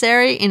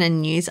necessary in a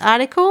news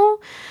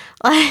article.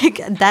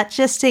 That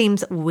just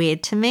seems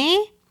weird to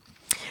me.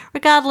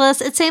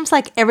 Regardless, it seems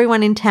like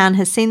everyone in town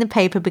has seen the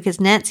paper because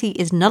Nancy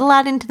is not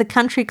allowed into the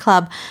country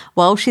club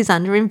while she's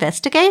under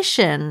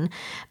investigation.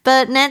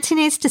 But Nancy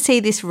needs to see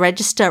this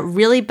register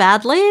really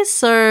badly,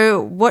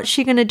 so what's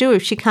she going to do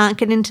if she can't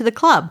get into the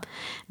club?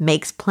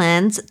 Makes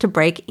plans to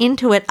break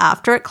into it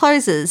after it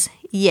closes.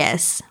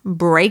 Yes,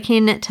 break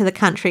into the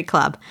country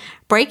club.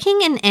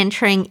 Breaking and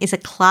entering is a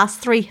Class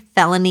 3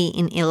 felony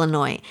in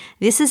Illinois.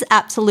 This is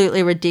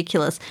absolutely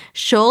ridiculous.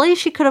 Surely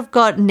she could have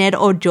got Ned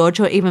or George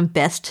or even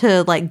Bess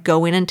to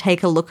go in and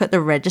take a look at the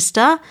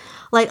register.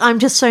 I'm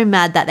just so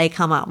mad that they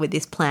come up with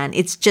this plan.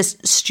 It's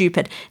just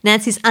stupid.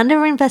 Nancy's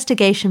under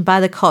investigation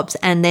by the cops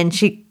and then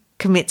she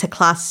commits a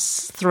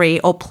Class 3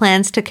 or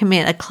plans to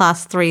commit a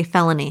Class 3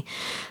 felony.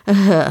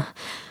 Ugh.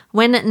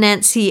 When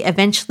Nancy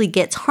eventually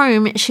gets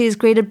home, she is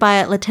greeted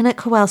by Lieutenant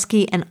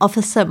Kowalski and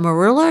Officer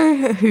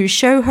Murillo, who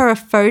show her a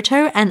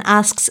photo and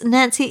asks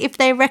Nancy if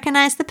they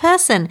recognize the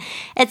person.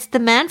 It's the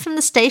man from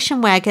the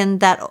station wagon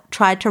that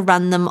tried to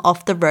run them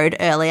off the road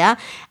earlier,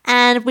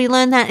 and we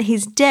learn that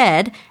he's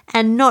dead,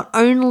 and not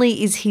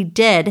only is he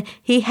dead,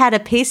 he had a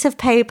piece of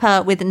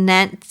paper with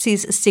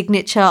Nancy's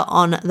signature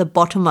on the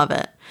bottom of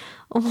it.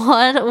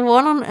 What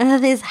on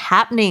earth is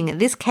happening?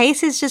 This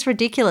case is just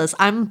ridiculous.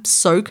 I'm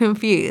so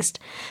confused.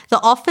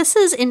 The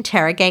officers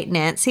interrogate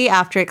Nancy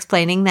after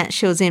explaining that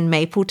she was in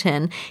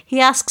Mapleton.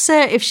 He asks her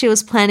if she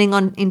was planning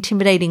on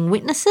intimidating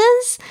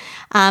witnesses.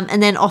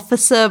 And then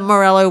Officer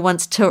Morello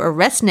wants to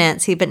arrest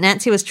Nancy, but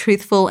Nancy was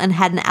truthful and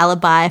had an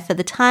alibi for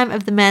the time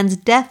of the man's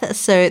death,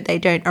 so they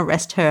don't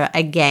arrest her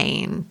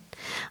again.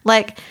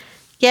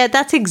 Yeah,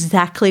 that's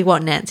exactly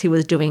what Nancy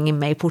was doing in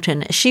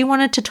Mapleton. She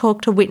wanted to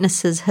talk to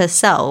witnesses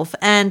herself,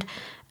 and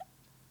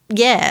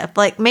yeah,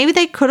 maybe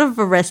they could have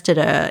arrested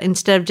her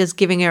instead of just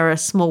giving her a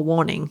small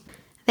warning.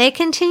 They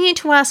continue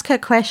to ask her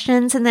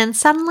questions, and then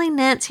suddenly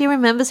Nancy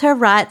remembers her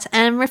rights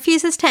and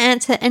refuses to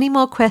answer any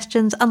more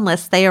questions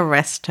unless they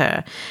arrest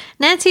her.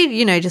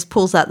 Nancy, just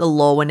pulls out the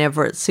law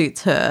whenever it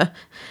suits her.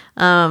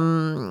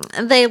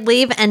 They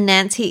leave and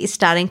Nancy is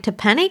starting to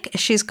panic.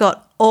 She's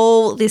got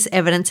all this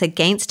evidence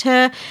against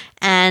her,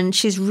 and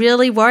she's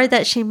really worried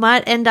that she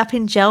might end up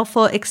in jail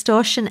for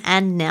extortion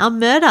and now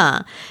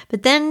murder.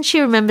 But then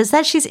she remembers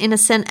that she's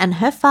innocent and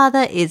her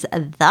father is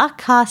the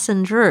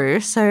Carson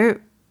Drew, so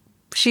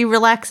she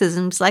relaxes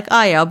and is like,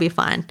 oh yeah, I'll be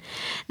fine.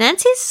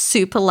 Nancy's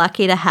super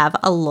lucky to have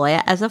a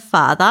lawyer as a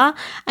father.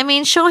 I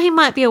mean, sure, he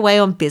might be away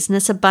on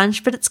business a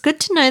bunch, but it's good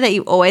to know that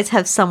you always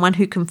have someone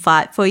who can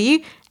fight for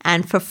you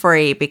and for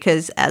free,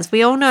 because as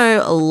we all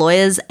know,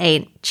 lawyers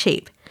ain't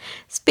cheap.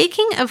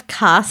 Speaking of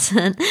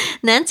Carson,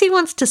 Nancy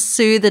wants to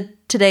sue the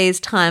Today's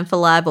Time for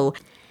libel.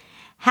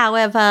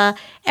 However,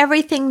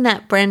 everything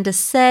that Brenda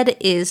said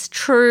is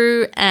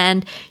true,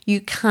 and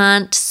you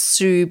can't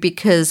sue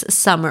because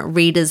some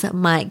readers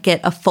might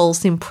get a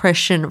false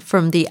impression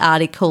from the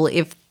article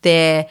if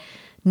their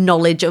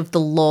knowledge of the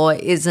law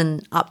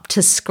isn't up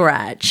to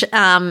scratch.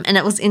 And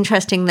it was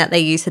interesting that they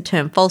use the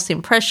term false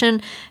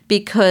impression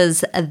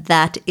because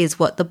that is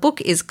what the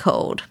book is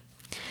called.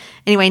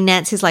 Anyway,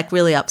 Nancy's like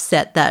really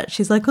upset that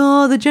she's like,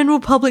 oh, the general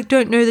public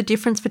don't know the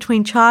difference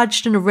between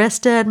charged and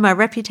arrested. My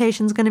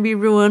reputation's going to be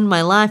ruined.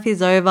 My life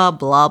is over,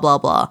 blah, blah,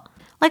 blah.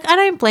 Like, I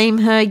don't blame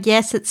her.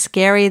 Yes, it's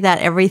scary that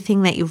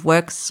everything that you've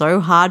worked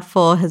so hard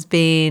for has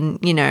been,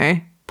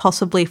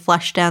 possibly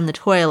flushed down the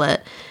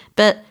toilet.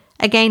 But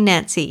again,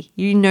 Nancy,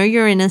 you know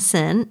you're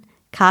innocent.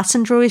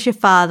 Carson Drew is your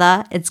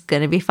father. It's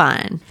going to be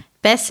fine.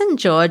 Bess and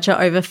George are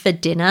over for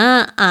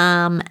dinner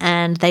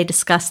and they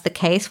discuss the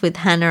case with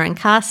Hannah and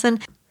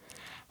Carson.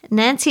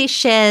 Nancy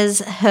shares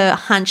her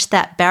hunch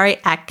that Barry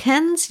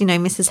Atkins,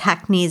 Mrs.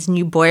 Hackney's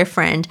new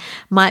boyfriend,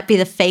 might be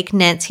the fake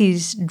Nancy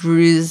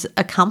Drew's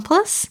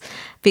accomplice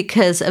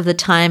because of the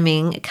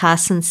timing.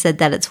 Carson said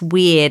that it's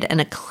weird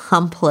an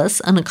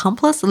accomplice,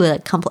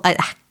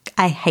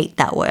 I hate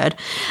that word,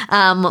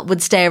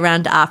 would stay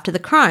around after the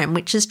crime,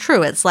 which is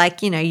true. It's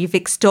like, you've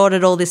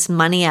extorted all this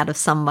money out of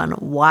someone.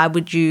 Why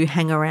would you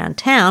hang around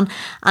town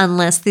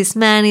unless this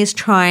man is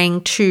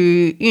trying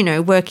to,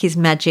 work his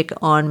magic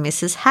on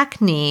Mrs.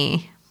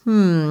 Hackney?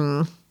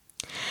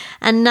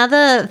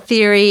 Another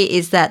theory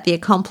is that the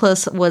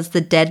accomplice was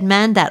the dead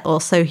man that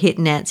also hit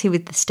Nancy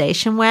with the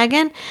station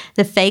wagon.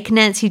 The fake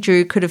Nancy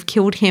Drew could have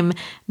killed him,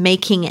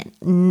 making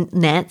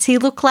Nancy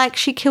look like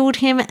she killed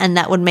him, and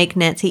that would make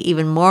Nancy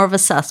even more of a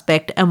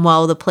suspect. And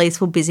while the police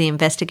were busy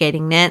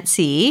investigating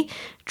Nancy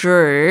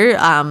Drew,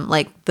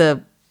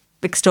 the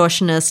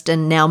extortionist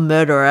and now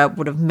murderer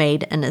would have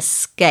made an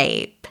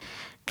escape.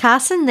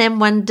 Carson then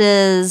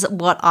wonders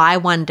what I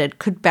wondered.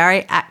 Could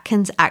Barry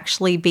Atkins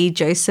actually be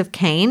Joseph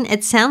Kane?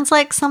 It sounds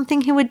like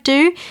something he would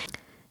do.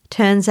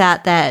 Turns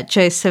out that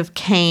Joseph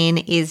Kane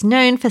is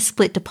known for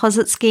split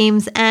deposit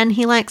schemes and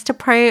he likes to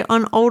prey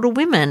on older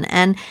women.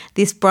 And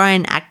this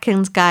Brian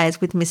Atkins guy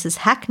is with Mrs.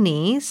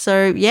 Hackney.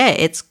 So yeah,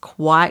 it's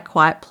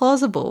quite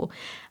plausible.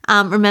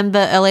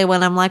 Remember earlier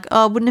when I'm like,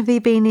 oh, wouldn't have he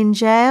been in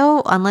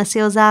jail unless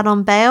he was out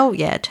on bail?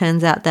 Yeah, it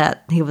turns out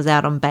that he was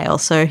out on bail.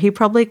 So he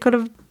probably could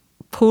have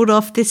pulled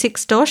off this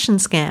extortion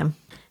scam.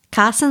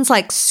 Carson's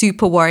like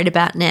super worried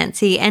about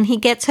Nancy and he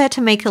gets her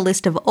to make a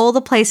list of all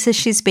the places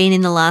she's been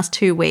in the last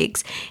 2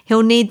 weeks.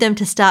 He'll need them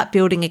to start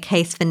building a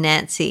case for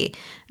Nancy.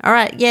 All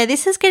right, yeah,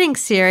 this is getting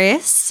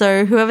serious.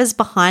 So whoever's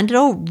behind it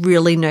all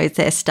really knows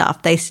their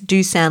stuff. They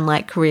do sound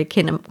like career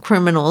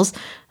criminals.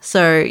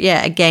 So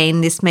yeah,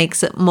 again, this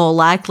makes it more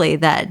likely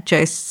that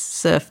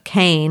Joseph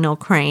Kane or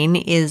Crane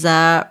is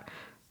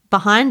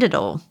behind it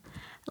all.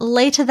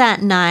 Later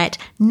that night,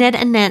 Ned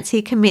and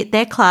Nancy commit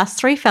their Class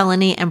 3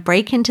 felony and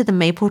break into the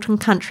Mapleton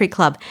Country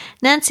Club.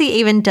 Nancy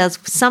even does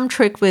some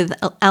trick with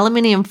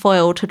aluminium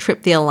foil to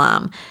trip the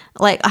alarm.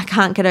 I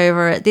can't get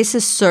over it. This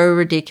is so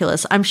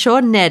ridiculous. I'm sure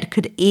Ned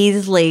could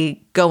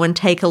easily go and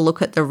take a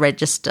look at the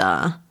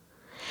register.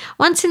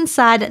 Once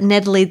inside,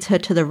 Ned leads her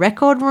to the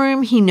record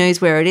room. He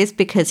knows where it is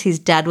because his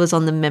dad was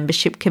on the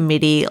membership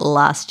committee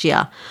last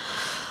year.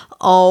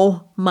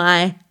 Oh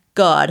my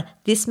God,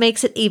 this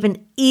makes it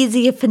even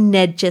easier for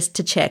Ned just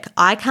to check.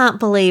 I can't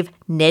believe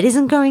Ned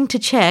isn't going to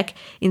check.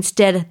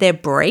 Instead, they're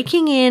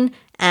breaking in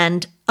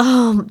and,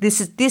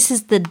 this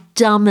is the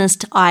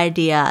dumbest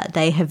idea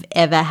they have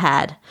ever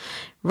had.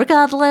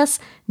 Regardless,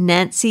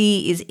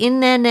 Nancy is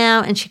in there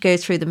now and she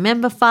goes through the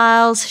member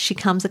files. She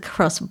comes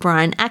across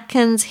Brian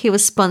Atkins. He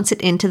was sponsored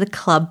into the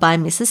club by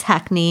Mrs.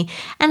 Hackney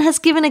and has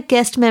given a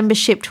guest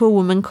membership to a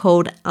woman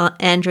called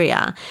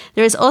Andrea.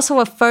 There is also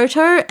a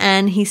photo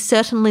and he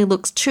certainly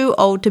looks too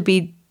old to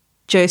be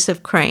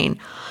Joseph Crane.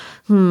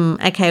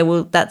 Okay,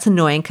 well, that's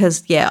annoying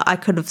because, yeah, I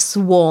could have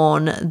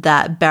sworn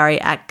that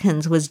Barry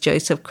Atkins was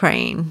Joseph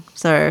Crane.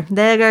 So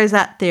there goes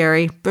that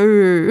theory.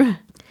 Boo.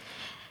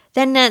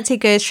 Then Nancy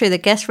goes through the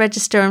guest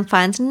register and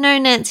finds no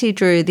Nancy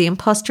Drew. The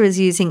imposter is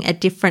using a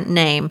different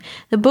name.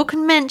 The book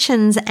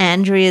mentions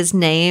Andrea's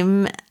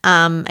name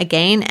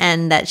again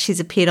and that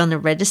she's appeared on the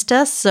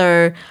register.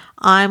 So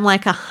I'm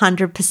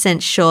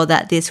 100% sure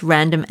that this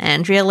random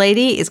Andrea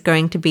lady is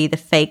going to be the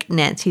fake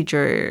Nancy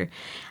Drew.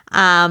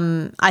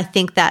 I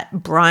think that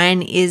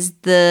Brian is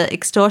the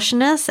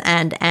extortionist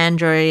and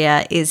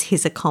Andrea is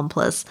his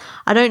accomplice.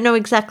 I don't know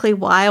exactly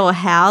why or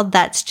how.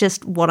 That's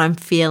just what I'm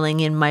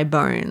feeling in my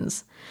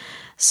bones.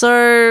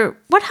 So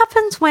what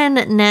happens when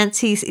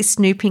Nancy is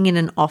snooping in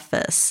an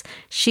office?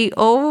 She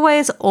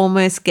always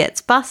almost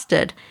gets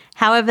busted.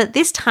 However,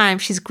 this time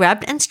she's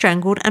grabbed and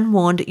strangled and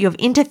warned, "You've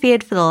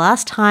interfered for the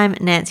last time,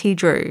 Nancy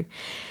Drew."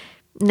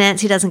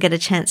 Nancy doesn't get a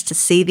chance to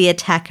see the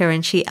attacker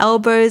and she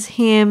elbows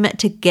him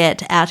to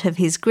get out of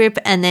his grip,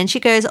 and then she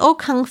goes all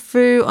kung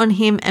fu on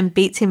him and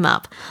beats him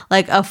up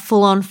like a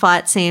full-on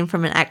fight scene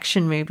from an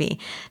action movie.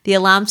 The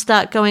alarms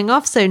start going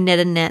off, so Ned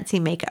and Nancy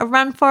make a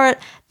run for it.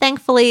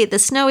 Thankfully, the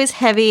snow is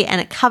heavy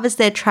and it covers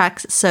their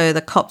tracks so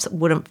the cops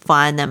wouldn't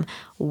find them.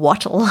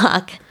 What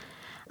luck.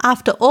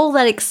 After all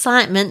that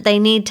excitement, they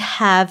need to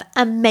have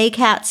a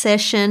make-out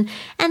session,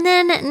 and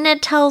then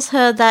Ned tells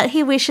her that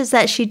he wishes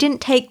that she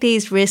didn't take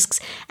these risks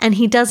and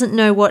he doesn't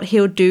know what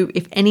he'll do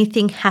if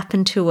anything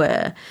happened to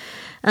her.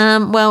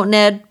 Well,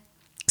 Ned,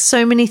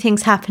 so many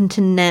things happen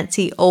to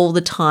Nancy all the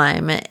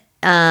time,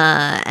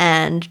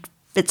 and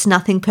it's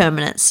nothing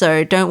permanent,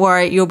 so don't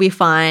worry, you'll be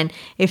fine.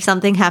 If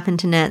something happened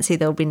to Nancy,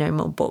 there'll be no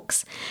more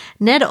books.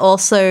 Ned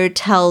also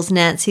tells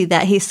Nancy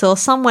that he saw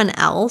someone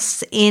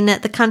else in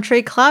the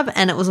country club,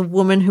 and it was a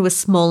woman who was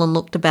small and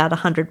looked about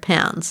 100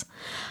 pounds.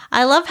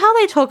 I love how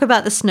they talk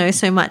about the snow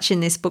so much in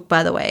this book,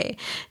 by the way.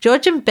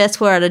 George and Bess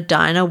were at a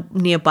diner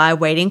nearby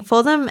waiting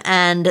for them,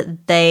 and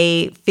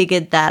they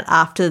figured that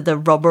after the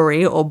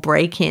robbery or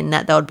break-in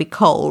that they would be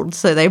cold,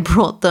 so they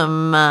brought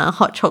them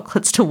hot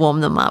chocolates to warm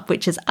them up,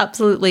 which is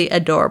absolutely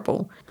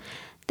adorable.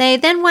 They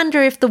then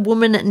wonder if the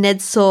woman Ned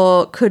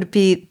saw could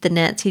be the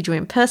Nancy Drew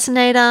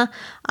impersonator.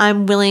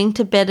 I'm willing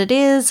to bet it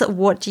is.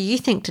 What do you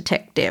think,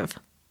 detective?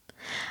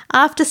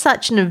 After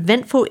such an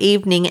eventful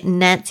evening,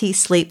 Nancy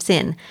sleeps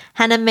in.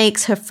 Hannah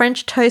makes her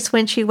French toast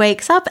when she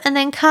wakes up, and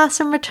then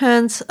Carson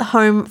returns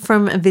home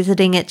from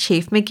visiting at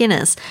Chief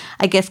McGinnis.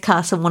 I guess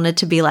Carson wanted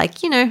to be like,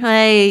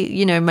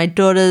 hey, my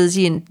daughter's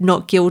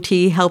not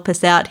guilty, help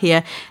us out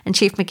here. And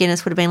Chief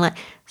McGinnis would have been like,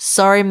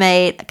 sorry,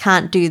 mate, I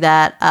can't do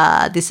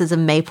that. This is a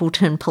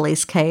Mapleton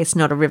police case,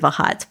 not a River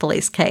Heights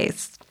police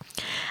case.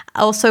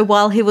 Also,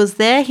 while he was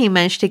there, he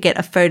managed to get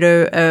a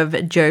photo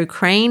of Joe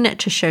Crane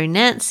to show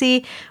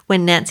Nancy.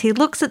 When Nancy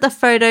looks at the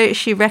photo,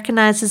 she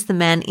recognizes the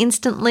man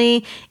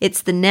instantly.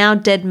 It's the now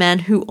dead man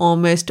who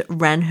almost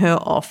ran her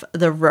off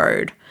the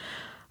road.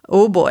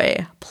 Oh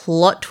boy,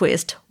 plot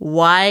twist.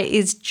 Why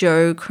is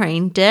Joe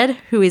Crane dead?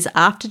 Who is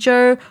after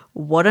Joe?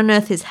 What on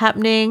earth is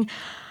happening?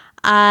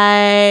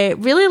 I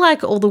really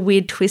like all the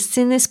weird twists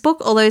in this book,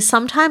 although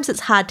sometimes it's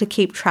hard to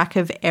keep track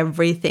of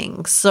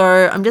everything.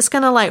 So I'm just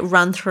going to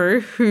run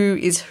through who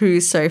is who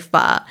so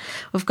far.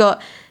 We've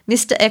got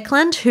Mr.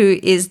 Eklund, who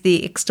is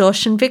the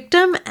extortion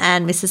victim,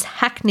 and Mrs.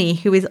 Hackney,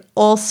 who is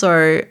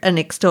also an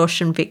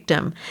extortion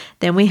victim.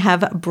 Then we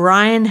have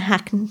Brian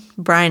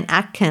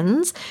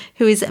Atkins,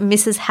 who is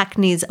Mrs.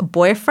 Hackney's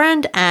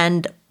boyfriend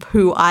and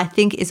who I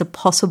think is a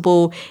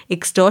possible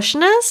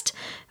extortionist.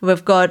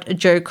 We've got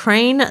Joe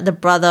Crane, the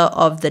brother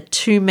of the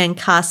two men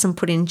Carson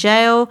put in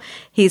jail.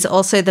 He's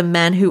also the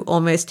man who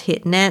almost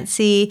hit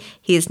Nancy.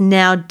 He is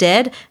now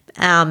dead,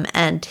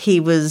 and he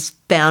was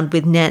found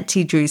with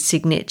Nancy Drew's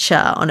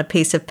signature on a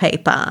piece of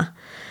paper,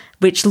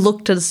 which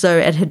looked as though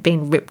it had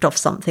been ripped off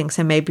something,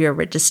 so maybe a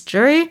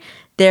registry.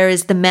 There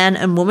is the man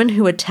and woman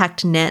who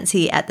attacked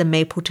Nancy at the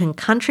Mapleton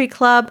Country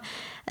Club.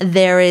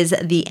 There is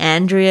the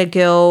Andrea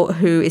girl,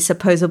 who is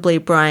supposedly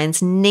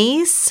Brian's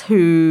niece,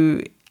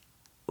 who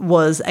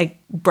was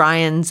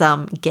Brian's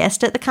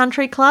guest at the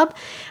country club.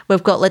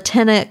 We've got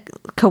Lieutenant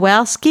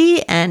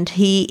Kowalski, and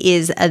he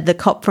is the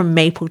cop from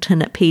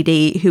Mapleton at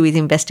PD who is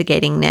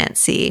investigating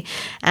Nancy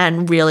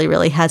and really,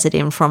 really has it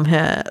in for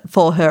her.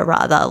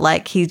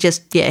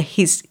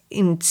 He's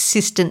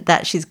insistent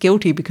that she's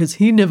guilty because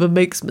he never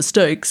makes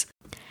mistakes.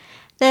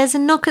 There's a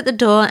knock at the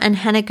door and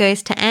Hannah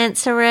goes to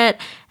answer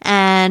it,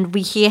 and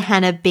we hear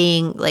Hannah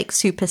being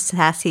super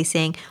sassy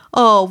saying,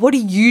 "Oh, what are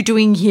you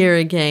doing here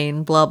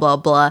again? Blah, blah,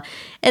 blah."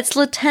 It's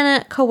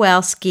Lieutenant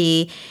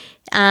Kowalski.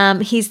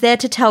 He's there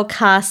to tell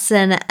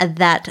Carson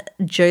that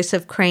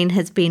Joseph Crane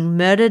has been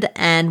murdered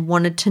and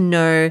wanted to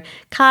know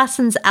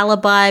Carson's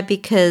alibi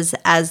because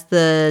as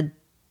the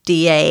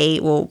DA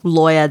or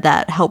lawyer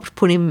that helped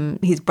put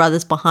his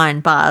brothers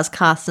behind bars,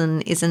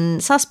 Carson isn't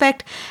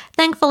suspect.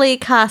 Thankfully,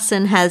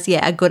 Carson has,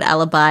 a good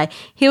alibi.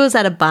 He was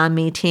at a bar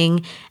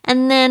meeting,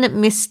 and then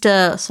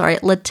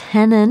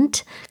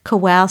Lieutenant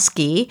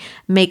Kowalski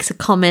makes a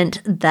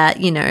comment that,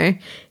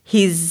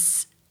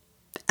 his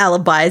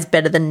alibi is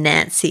better than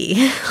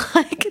Nancy.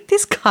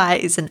 This guy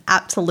is an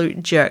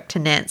absolute jerk to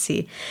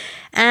Nancy.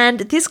 And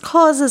this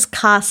causes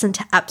Carson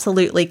to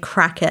absolutely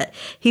crack it.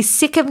 He's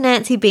sick of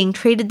Nancy being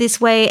treated this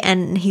way,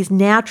 and he's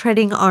now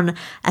treading on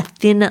a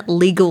thin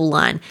legal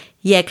line.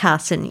 Yeah,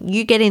 Carson,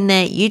 you get in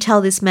there, you tell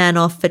this man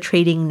off for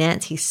treating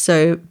Nancy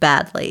so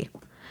badly.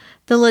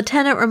 The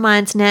lieutenant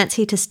reminds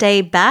Nancy to stay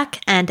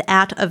back and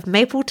out of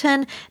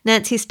Mapleton.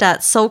 Nancy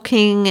starts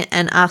sulking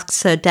and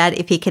asks her dad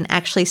if he can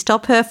actually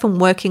stop her from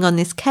working on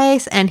this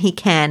case, and he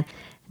can.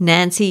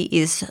 Nancy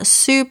is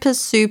super,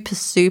 super,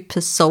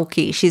 super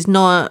sulky. She's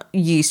not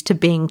used to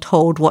being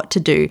told what to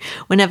do.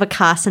 Whenever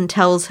Carson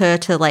tells her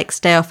to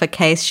stay off a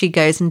case, she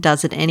goes and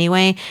does it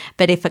anyway.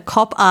 But if a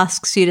cop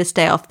asks you to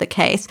stay off the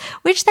case,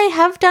 which they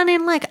have done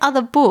in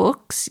other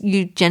books,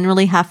 you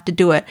generally have to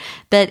do it.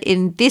 But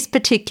in this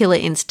particular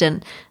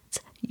instance,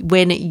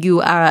 when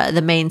you are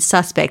the main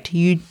suspect,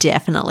 you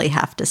definitely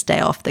have to stay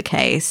off the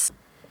case.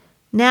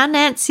 Now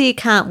Nancy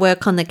can't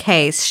work on the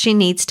case. She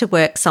needs to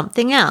work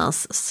something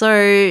else.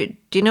 So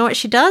do you know what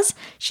she does?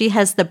 She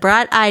has the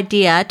bright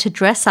idea to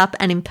dress up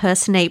and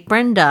impersonate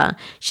Brenda.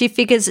 She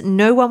figures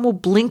no one will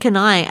blink an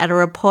eye at a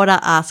reporter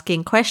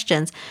asking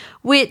questions,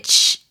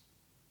 which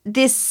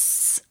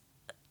this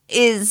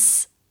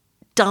is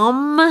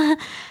dumb.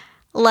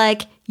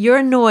 You're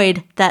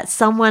annoyed that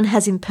someone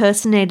has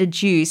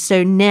impersonated you,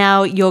 so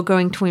now you're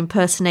going to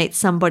impersonate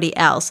somebody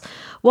else.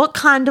 What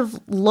kind of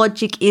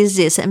logic is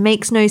this? It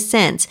makes no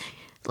sense.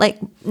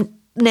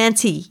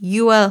 Nancy,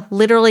 you are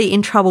literally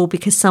in trouble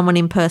because someone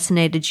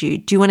impersonated you.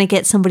 Do you want to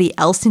get somebody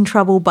else in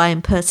trouble by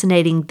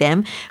impersonating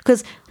them?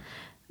 Because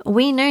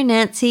we know,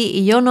 Nancy,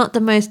 you're not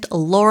the most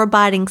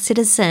law-abiding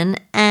citizen,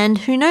 and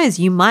who knows,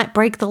 you might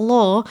break the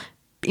law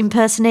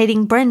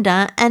impersonating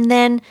Brenda, and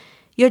then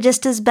you're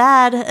just as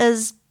bad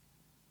as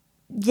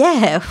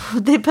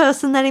the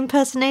person that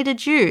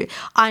impersonated you.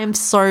 I am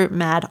so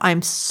mad.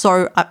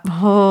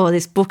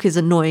 This book is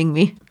annoying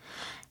me.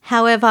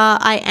 However,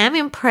 I am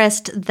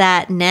impressed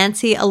that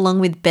Nancy, along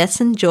with Bess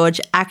and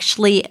George,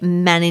 actually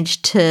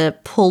managed to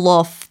pull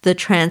off the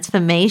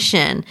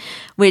transformation,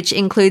 which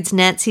includes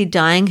Nancy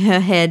dyeing her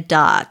hair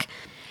dark.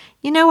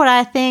 You know what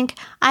I think?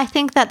 I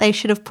think that they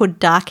should have put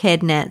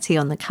dark-haired Nancy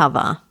on the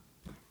cover.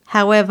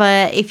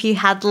 However, if you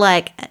had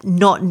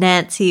not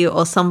Nancy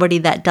or somebody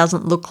that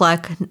doesn't look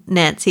like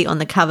Nancy on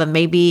the cover,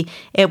 maybe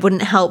it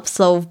wouldn't help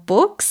solve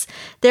books.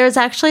 There is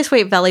actually a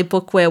Sweet Valley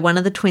book where one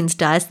of the twins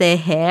dyes their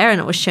hair and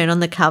it was shown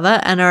on the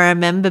cover, and I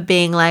remember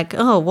being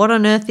oh, what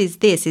on earth is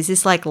this? Is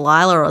this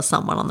Lila or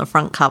someone on the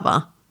front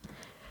cover?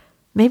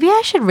 Maybe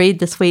I should read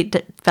the Sweet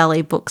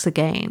Valley books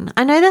again.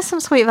 I know there's some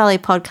Sweet Valley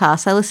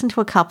podcasts. I listened to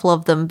a couple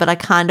of them, but I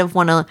kind of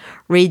want to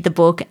read the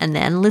book and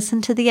then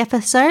listen to the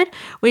episode,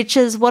 which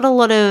is what a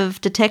lot of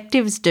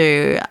detectives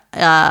do.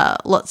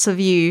 Lots of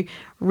you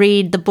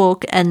read the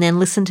book and then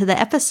listen to the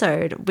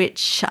episode,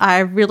 which I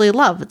really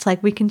love. It's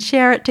we can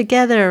share it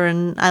together,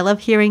 and I love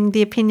hearing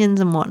the opinions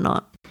and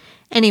whatnot.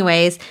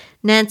 Anyways,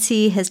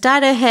 Nancy has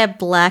dyed her hair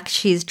black.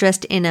 She's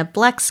dressed in a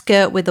black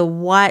skirt with a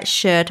white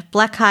shirt,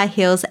 black high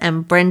heels,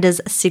 and Brenda's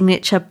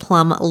signature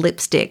plum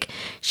lipstick.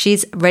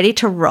 She's ready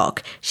to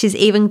rock. She's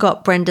even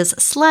got Brenda's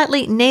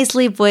slightly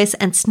nasally voice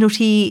and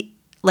snooty,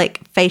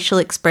 facial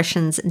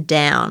expressions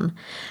down.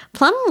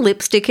 Plum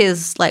lipstick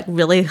is,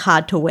 really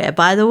hard to wear,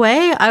 by the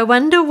way. I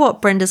wonder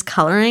what Brenda's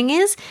colouring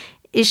is.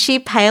 Is she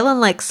pale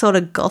and, sort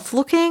of goth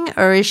looking,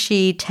 or is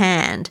she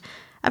tanned?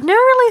 I've never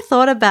really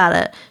thought about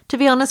it. To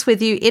be honest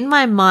with you, in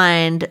my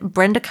mind,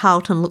 Brenda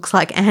Carlton looks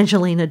like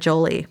Angelina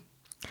Jolie.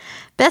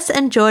 Bess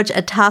and George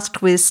are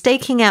tasked with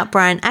staking out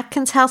Brian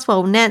Atkins' house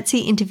while Nancy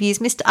interviews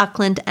Mr.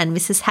 Uckland and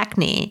Mrs.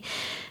 Hackney.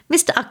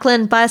 Mr.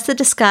 Uckland buys the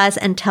disguise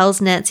and tells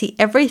Nancy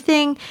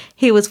everything.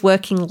 He was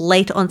working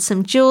late on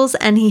some jewels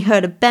and he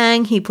heard a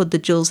bang. He put the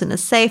jewels in a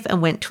safe and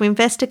went to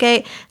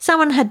investigate.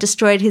 Someone had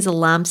destroyed his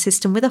alarm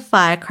system with a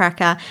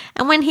firecracker,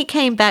 and when he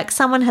came back,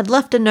 someone had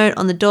left a note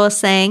on the door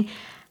saying,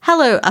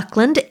 "Hello,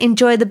 Uckland.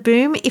 Enjoy the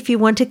boom. If you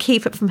want to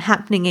keep it from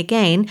happening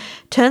again,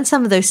 turn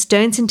some of those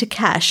stones into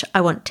cash.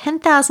 I want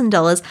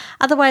 $10,000.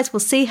 Otherwise, we'll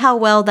see how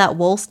well that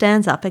wall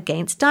stands up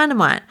against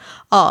dynamite."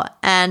 Oh,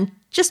 and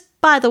just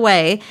by the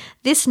way,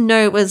 this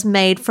note was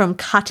made from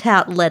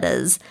cut-out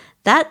letters.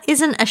 That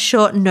isn't a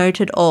short note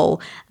at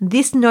all.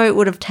 This note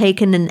would have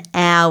taken an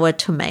hour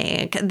to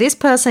make. This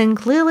person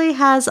clearly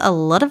has a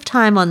lot of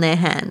time on their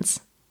hands.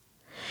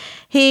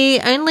 He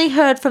only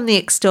heard from the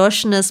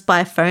extortionist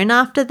by phone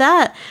after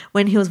that,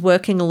 when he was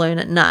working alone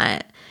at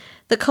night.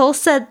 The call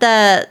said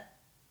that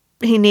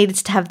he needed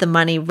to have the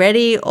money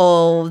ready,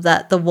 or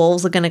that the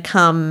walls are going to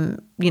come,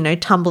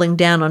 tumbling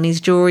down on his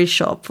jewelry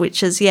shop,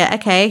 which is,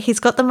 okay, he's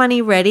got the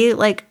money ready.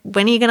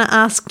 When are you going to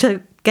ask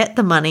to get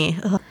the money?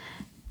 Ugh.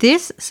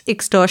 This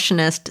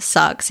extortionist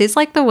sucks. He's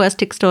the worst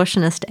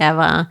extortionist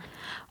ever.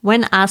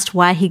 When asked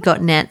why he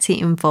got Nancy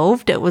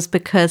involved, it was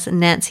because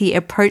Nancy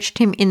approached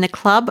him in the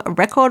club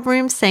record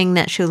room saying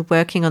that she was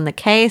working on the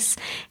case.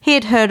 He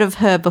had heard of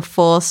her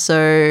before,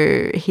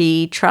 so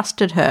he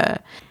trusted her.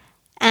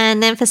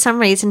 And then for some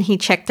reason he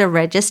checked the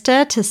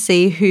register to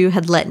see who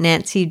had let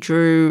Nancy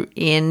Drew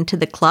into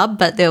the club,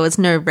 but there was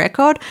no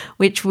record,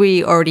 which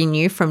we already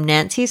knew from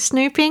Nancy's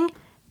snooping.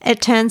 It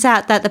turns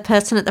out that the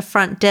person at the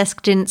front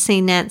desk didn't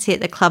see Nancy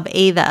at the club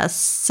either.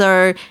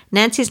 So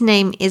Nancy's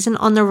name isn't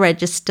on the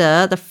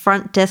register. The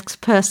front desk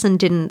person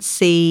didn't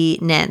see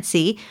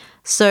Nancy.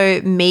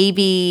 So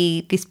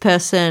maybe this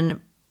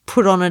person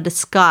put on a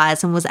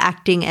disguise and was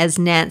acting as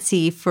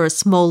Nancy for a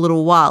small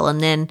little while and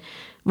then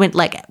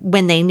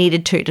when they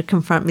needed to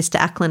confront Mr.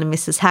 Ackland and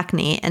Mrs.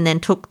 Hackney, and then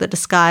took the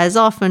disguise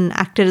off and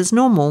acted as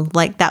normal.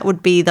 Like, that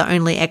would be the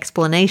only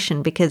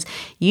explanation, because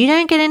you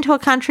don't get into a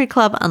country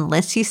club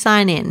unless you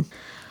sign in.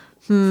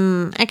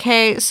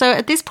 Okay, so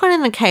at this point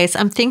in the case,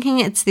 I'm thinking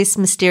it's this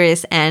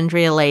mysterious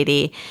Andrea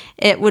lady.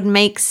 It would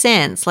make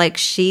sense. Like,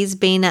 she's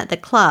been at the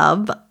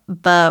club,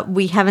 but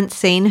we haven't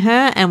seen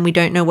her and we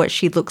don't know what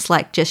she looks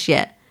like just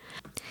yet.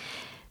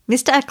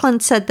 Mr.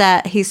 Ackland said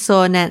that he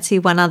saw Nancy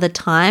one other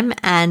time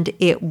and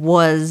it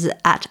was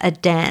at a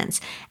dance.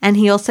 And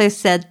he also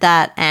said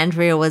that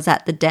Andrea was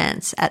at the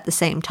dance at the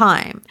same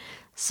time.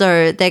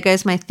 So there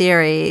goes my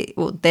theory.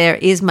 Well, there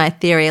is my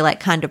theory, like,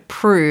 kind of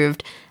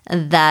proved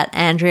that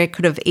Andrea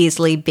could have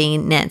easily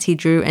been Nancy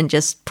Drew and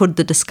just put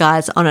the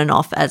disguise on and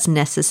off as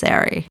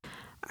necessary.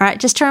 All right,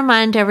 just to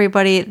remind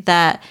everybody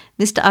that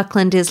Mr.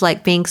 Ackland is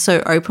like being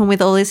so open with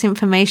all this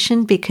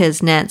information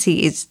because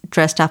Nancy is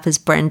dressed up as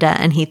Brenda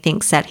and he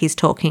thinks that he's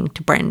talking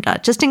to Brenda.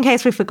 Just in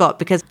case we forgot,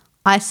 because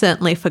I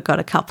certainly forgot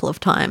a couple of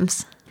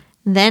times.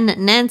 Then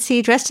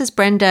Nancy, dressed as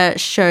Brenda,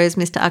 shows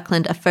Mr.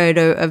 Ackland a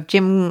photo of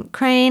Jim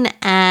Crane,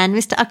 and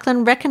Mr.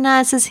 Ackland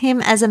recognises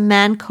him as a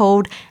man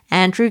called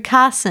Andrew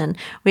Carson,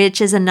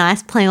 which is a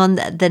nice play on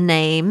the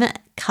name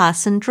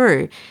Carson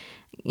Drew.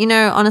 You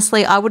know,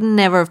 honestly, I would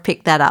never have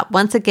picked that up.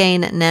 Once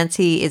again,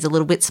 Nancy is a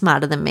little bit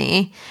smarter than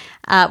me.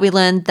 We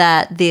learned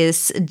that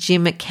this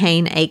Jim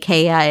Kane,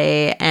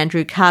 aka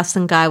Andrew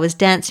Carson guy, was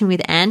dancing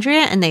with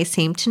Andrea and they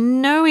seem to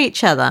know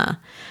each other.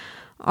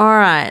 All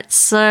right,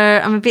 so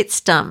I'm a bit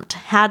stumped.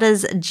 How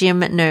does Jim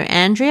know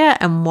Andrea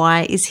and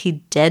why is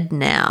he dead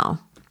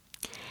now?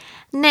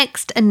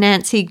 Next,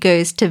 Nancy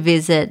goes to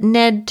visit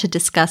Ned to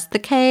discuss the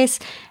case,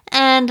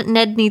 and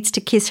Ned needs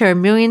to kiss her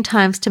 1,000,000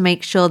 times to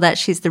make sure that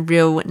she's the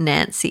real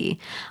Nancy.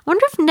 I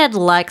wonder if Ned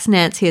likes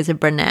Nancy as a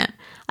brunette.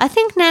 I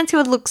think Nancy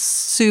would look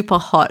super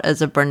hot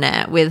as a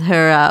brunette with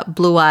her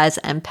blue eyes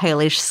and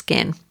palish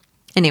skin.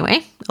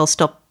 Anyway, I'll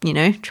stop,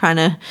 trying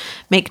to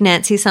make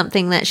Nancy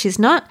something that she's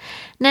not.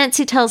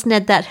 Nancy tells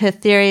Ned that her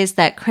theory is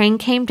that Crane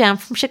came down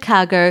from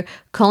Chicago,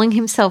 calling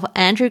himself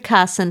Andrew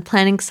Carson,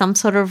 planning some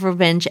sort of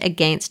revenge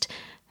against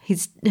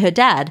her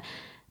dad.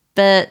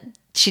 But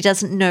she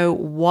doesn't know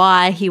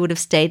why he would have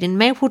stayed in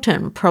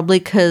Mapleton. Probably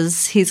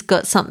because he's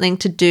got something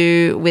to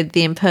do with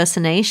the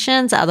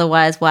impersonations.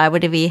 Otherwise, why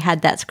would have he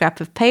had that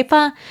scrap of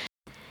paper?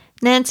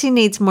 Nancy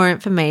needs more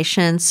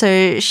information,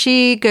 so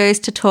she goes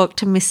to talk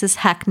to Mrs.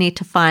 Hackney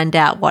to find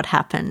out what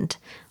happened,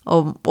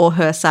 or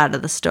her side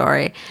of the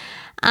story.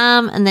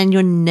 And then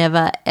you're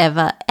never,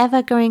 ever,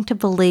 ever going to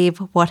believe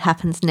what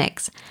happens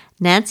next.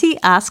 Nancy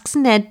asks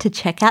Ned to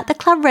check out the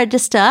club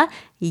register.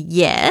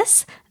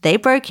 Yes, they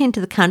broke into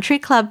the country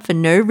club for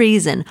no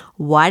reason.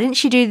 Why didn't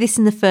she do this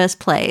in the first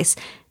place?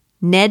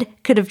 Ned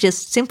could have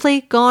just simply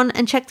gone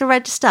and checked the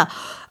register.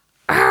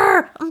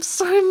 I'm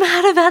so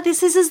mad about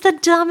this. This is the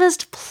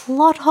dumbest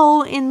plot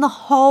hole in the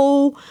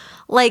whole,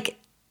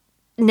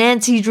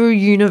 Nancy Drew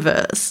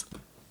universe.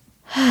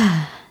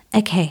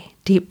 Okay,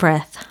 deep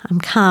breath. I'm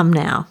calm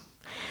now.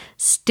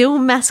 Still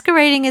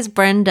masquerading as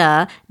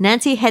Brenda,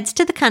 Nancy heads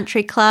to the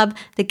country club.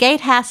 The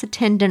gatehouse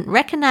attendant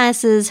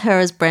recognizes her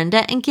as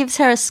Brenda and gives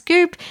her a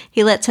scoop.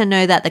 He lets her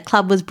know that the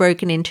club was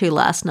broken into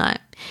last night.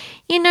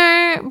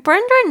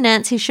 Brenda and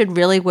Nancy should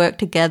really work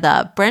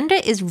together.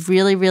 Brenda is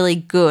really, really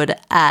good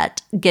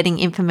at getting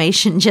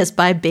information just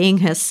by being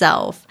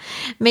herself.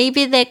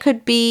 Maybe there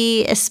could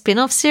be a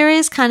spin-off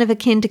series kind of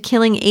akin to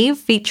Killing Eve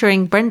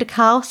featuring Brenda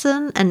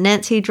Carlson and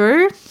Nancy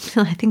Drew.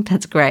 I think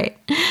that's great.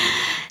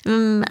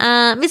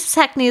 Mrs.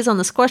 Hackney is on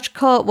the squash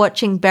court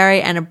watching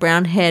Barry and a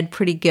brown-haired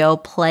pretty girl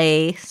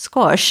play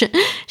squash.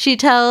 She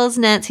tells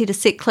Nancy to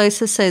sit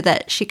closer so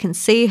that she can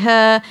see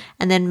her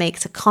and then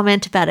makes a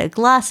comment about her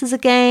glasses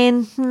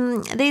again.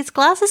 These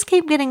glasses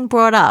keep getting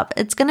brought up.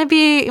 It's going to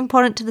be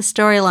important to the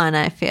storyline,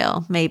 I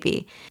feel,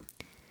 maybe.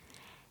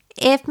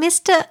 If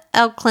Mr.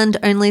 Ackland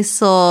only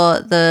saw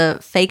the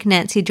fake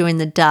Nancy Drew in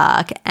the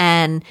dark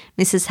and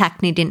Mrs.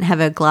 Hackney didn't have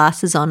her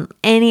glasses on,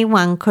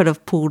 anyone could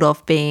have pulled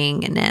off being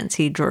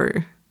Nancy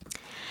Drew.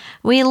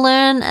 We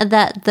learn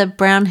that the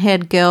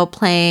brown-haired girl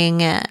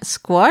playing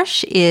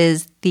squash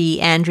is the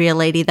Andrea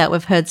lady that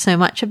we've heard so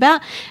much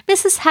about.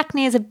 Mrs.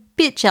 Hackney is a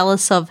bit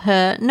jealous of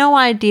her. No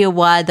idea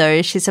why,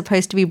 though. She's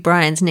supposed to be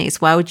Brian's niece.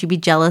 Why would you be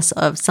jealous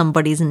of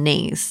somebody's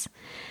niece?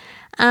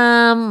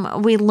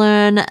 We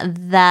learn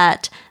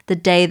that the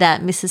day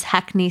that Mrs.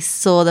 Hackney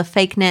saw the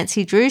fake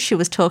Nancy Drew, she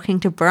was talking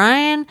to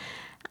Brian.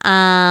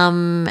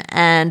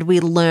 And we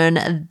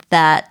learn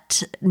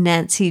that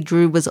Nancy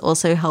Drew was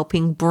also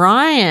helping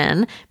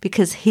Brian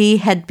because he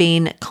had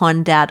been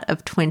conned out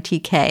of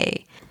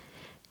 $20,000.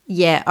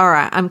 Yeah, all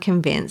right, I'm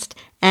convinced.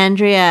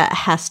 Andrea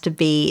has to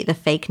be the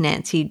fake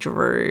Nancy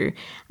Drew.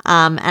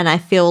 And I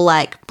feel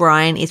like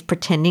Brian is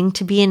pretending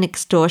to be an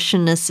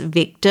extortionist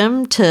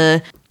victim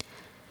to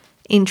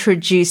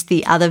introduce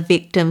the other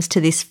victims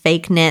to this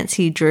fake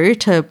Nancy Drew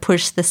to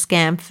push the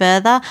scam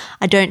further.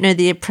 I don't know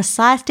the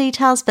precise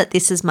details, but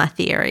this is my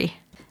theory.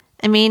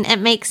 I mean, it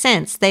makes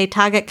sense. They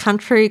target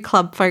country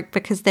club folk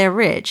because they're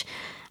rich.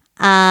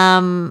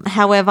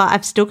 However,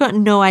 I've still got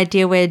no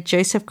idea where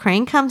Joseph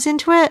Crane comes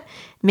into it.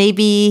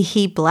 Maybe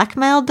he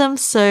blackmailed them,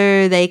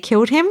 so they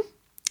killed him.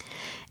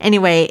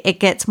 Anyway, it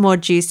gets more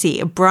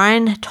juicy.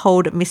 Brian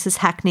told Mrs.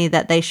 Hackney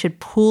that they should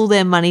pool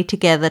their money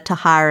together to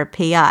hire a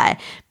PI,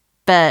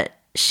 but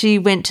she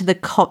went to the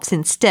cops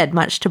instead,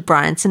 much to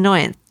Brian's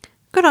annoyance.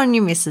 Good on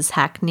you, Mrs.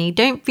 Hackney.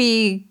 Don't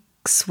be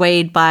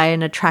swayed by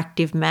an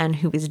attractive man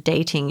who is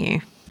dating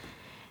you.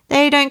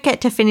 They don't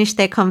get to finish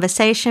their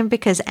conversation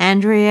because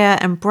Andrea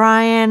and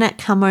Brian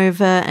come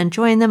over and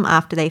join them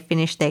after they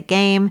finish their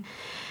game.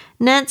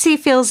 Nancy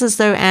feels as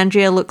though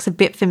Andrea looks a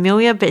bit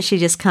familiar, but she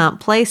just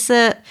can't place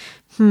it.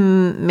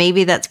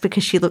 Maybe that's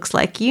because she looks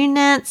like you,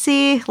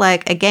 Nancy.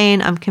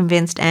 Again, I'm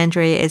convinced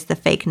Andrea is the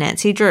fake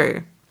Nancy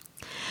Drew.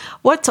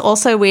 What's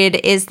also weird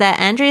is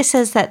that Andrea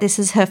says that this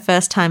is her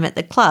first time at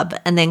the club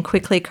and then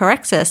quickly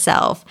corrects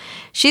herself.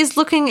 She's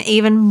looking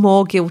even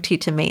more guilty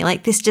to me.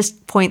 This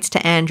just points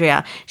to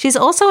Andrea. She's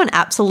also an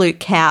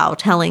absolute cow,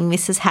 telling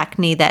Mrs.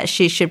 Hackney that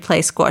she should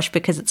play squash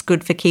because it's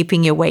good for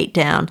keeping your weight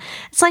down.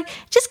 It's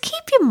just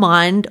keep your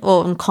mind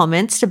or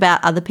comments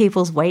about other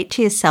people's weight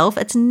to yourself.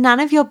 It's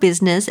none of your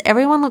business.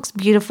 Everyone looks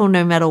beautiful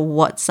no matter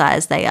what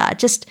size they are.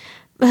 Just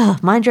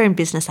mind your own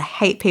business. I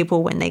hate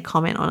people when they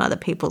comment on other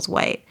people's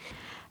weight.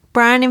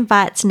 Brian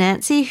invites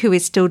Nancy, who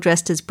is still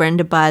dressed as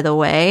Brenda by the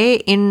way,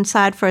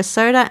 inside for a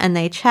soda and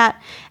they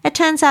chat. It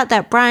turns out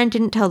that Brian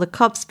didn't tell the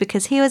cops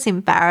because he was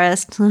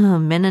embarrassed.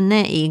 Men and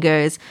their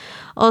egos.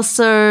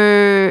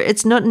 Also,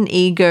 it's not an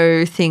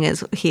ego thing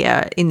as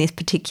here in this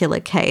particular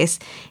case.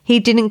 He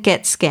didn't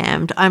get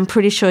scammed. I'm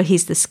pretty sure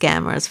he's the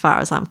scammer as far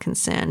as I'm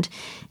concerned.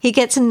 He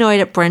gets annoyed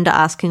at Brenda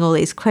asking all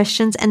these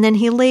questions and then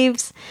he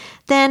leaves.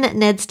 Then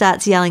Ned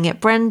starts yelling at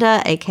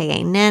Brenda,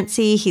 aka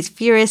Nancy. He's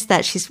furious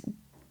that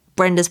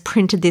Brenda's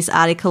printed this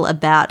article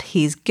about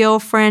his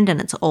girlfriend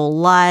and it's all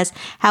lies.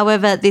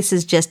 However, this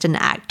is just an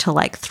act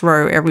to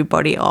throw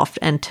everybody off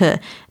and to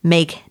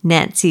make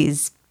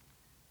Nancy's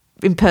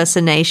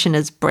impersonation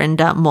as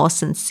Brenda more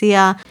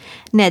sincere.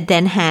 Ned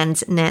then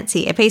hands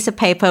Nancy a piece of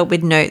paper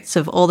with notes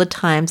of all the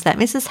times that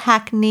Mrs.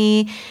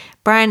 Hackney,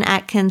 Brian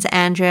Atkins,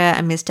 Andrea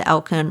and Mr.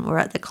 Elkin were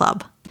at the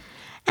club.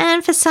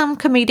 And for some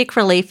comedic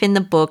relief in the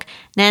book,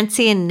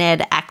 Nancy and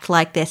Ned act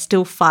like they're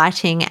still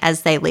fighting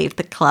as they leave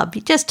the club,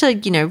 just to,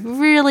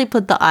 really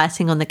put the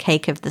icing on the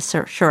cake of the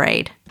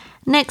charade.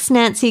 Next,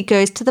 Nancy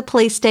goes to the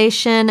police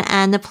station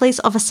and the police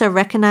officer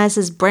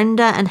recognizes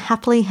Brenda and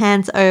happily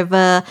hands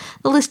over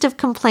the list of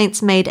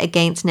complaints made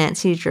against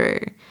Nancy Drew.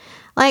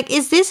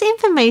 Is this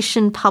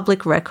information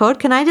public record?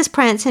 Can I just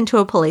prance into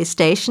a police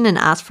station and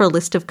ask for a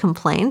list of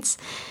complaints?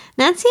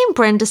 Nancy and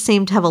Brenda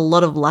seem to have a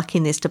lot of luck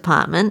in this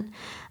department.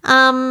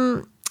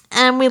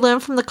 And we learn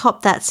from the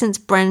cop that since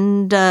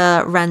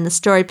Brenda ran the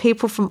story,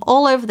 people from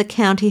all over the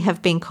county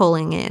have been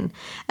calling in.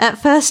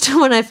 At first,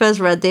 when I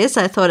first read this,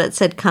 I thought it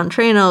said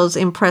country and I was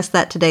impressed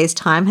that Today's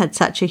Time had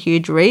such a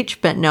huge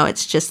reach, but no,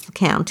 it's just the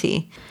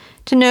county.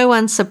 To no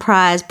one's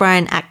surprise,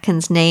 Brian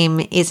Atkins'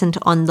 name isn't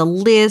on the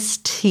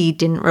list. He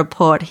didn't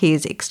report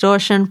his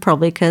extortion,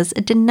 probably because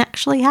it didn't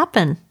actually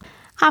happen.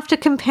 After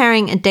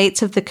comparing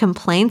dates of the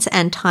complaints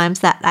and times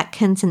that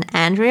Atkins and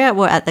Andrea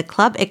were at the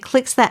club, it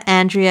clicks that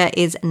Andrea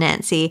is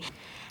Nancy.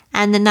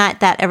 And the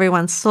night that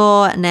everyone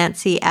saw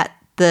Nancy at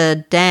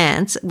the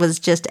dance was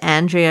just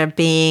Andrea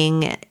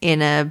being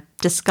in a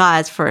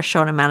disguise for a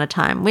short amount of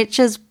time, which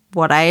is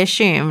what I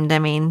assumed. I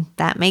mean,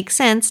 that makes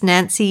sense.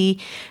 Nancy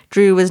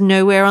Drew was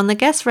nowhere on the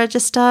guest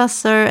register,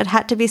 so it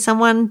had to be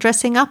someone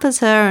dressing up as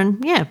her,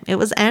 and yeah, it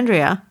was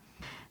Andrea.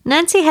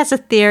 Nancy has a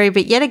theory,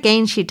 but yet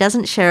again she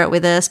doesn't share it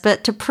with us,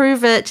 but to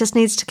prove it just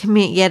needs to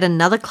commit yet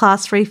another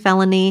Class 3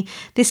 felony.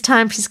 This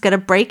time she's got to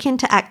break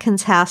into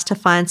Atkins' house to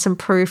find some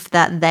proof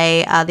that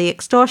they are the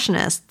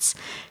extortionists.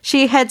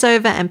 She heads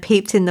over and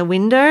peeps in the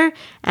window.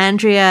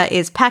 Andrea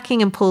is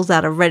packing and pulls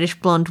out a reddish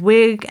blonde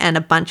wig and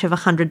a bunch of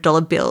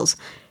 $100 bills.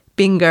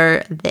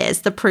 Bingo,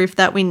 there's the proof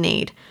that we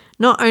need.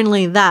 Not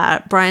only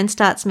that, Brian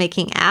starts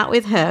making out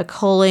with her,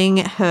 calling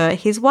her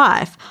his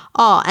wife.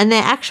 Oh, and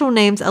their actual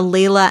names are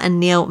Leela and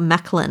Neil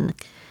Macklin.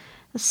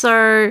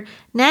 So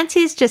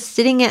Nancy's just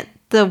sitting at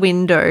the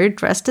window,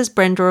 dressed as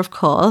Brenda, of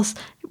course,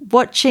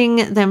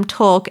 watching them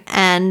talk,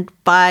 and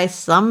by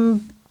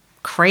some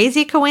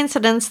crazy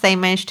coincidence, they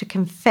manage to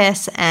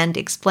confess and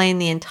explain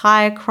the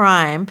entire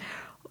crime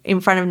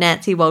in front of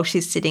Nancy while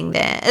she's sitting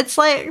there. It's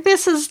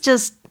this is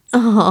just,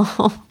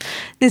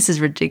 this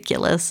is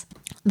ridiculous.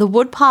 The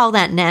woodpile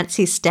that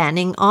Nancy's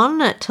standing on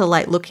to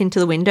look into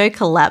the window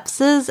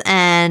collapses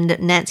and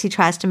Nancy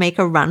tries to make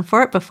a run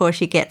for it before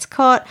she gets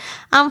caught.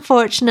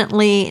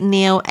 Unfortunately,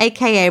 Neil,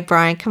 aka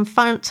Brian,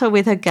 confronts her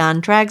with her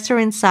gun, drags her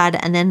inside,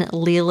 and then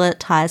Leela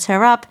ties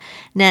her up.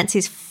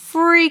 Nancy's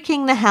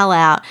freaking the hell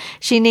out.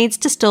 She needs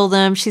to stall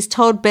them. She's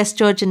told Bess,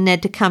 George and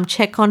Ned to come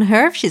check on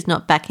her if she's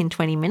not back in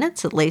 20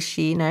 minutes. At least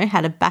she,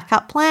 had a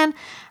backup plan.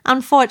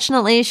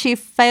 Unfortunately, she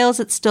fails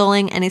at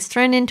stalling and is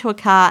thrown into a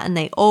car and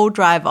they all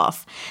drive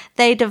off.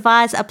 They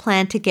devise a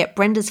plan to get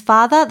Brenda's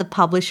father, the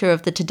publisher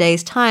of the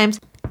Today's Times,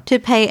 to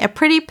pay a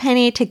pretty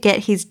penny to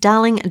get his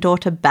darling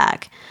daughter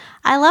back.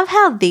 I love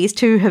how these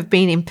two have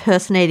been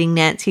impersonating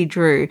Nancy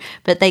Drew,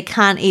 but they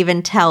can't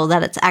even tell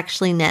that it's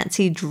actually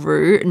Nancy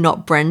Drew,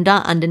 not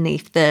Brenda,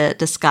 underneath the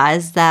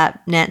disguise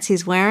that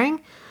Nancy's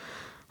wearing.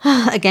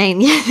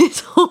 Again, yeah, this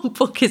whole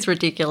book is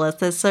ridiculous.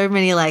 There's so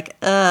many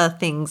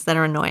things that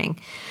are annoying.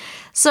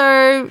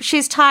 So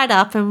she's tied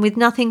up, and with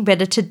nothing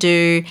better to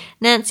do,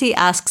 Nancy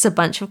asks a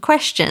bunch of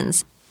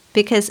questions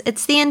because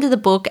it's the end of the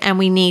book and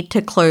we need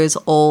to close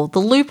all the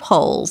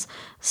loopholes.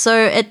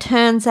 So it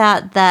turns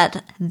out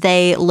that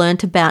they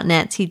learnt about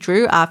Nancy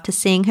Drew after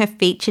seeing her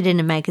featured in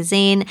a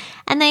magazine,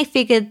 and they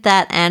figured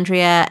that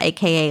Andrea,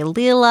 aka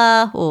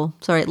Leela,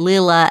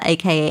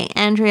 aka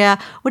Andrea,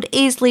 would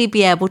easily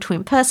be able to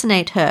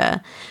impersonate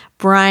her.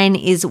 Brian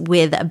is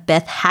with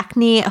Beth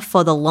Hackney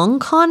for the long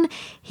con.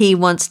 He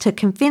wants to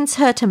convince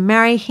her to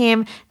marry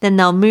him, then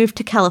they'll move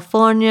to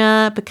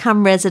California,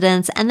 become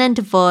residents, and then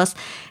divorce.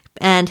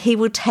 And he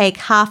will take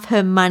half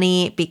her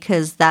money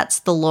because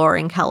that's the law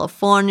in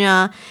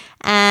California.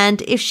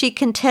 And if she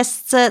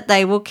contests it,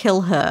 they will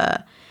kill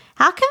her.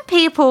 How can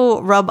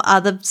people rob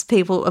other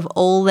people of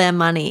all their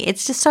money?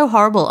 It's just so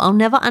horrible. I'll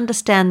never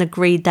understand the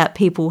greed that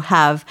people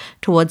have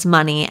towards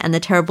money and the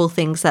terrible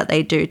things that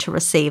they do to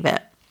receive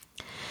it.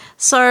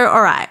 So,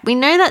 all right, we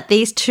know that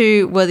these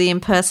two were the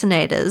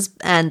impersonators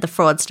and the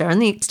fraudster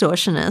and the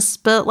extortionist,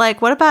 but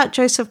what about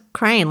Joseph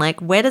Crane?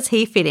 Where does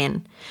he fit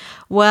in?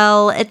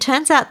 Well, it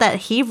turns out that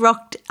he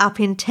rocked up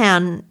in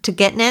town to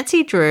get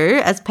Nancy Drew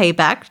as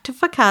payback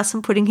for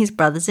Carson putting his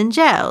brothers in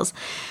jails.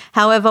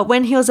 However,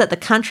 when he was at the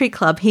country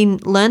club, he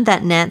learned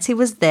that Nancy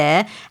was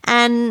there,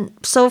 and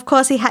so of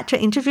course he had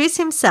to introduce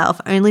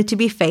himself, only to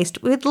be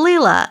faced with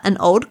Leela, an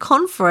old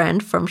con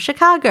friend from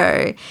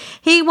Chicago.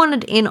 He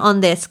wanted in on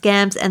their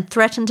scams and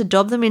threatened to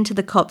dob them into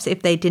the cops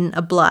if they didn't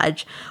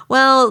oblige.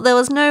 Well, there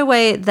was no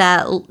way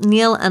that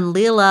Neil and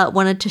Leela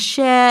wanted to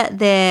share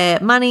their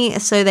money,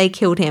 so they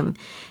killed him.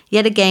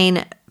 Yet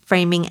again,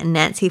 framing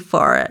Nancy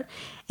for it.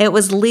 It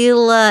was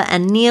Leela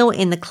and Neil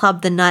in the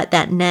club the night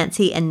that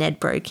Nancy and Ned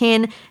broke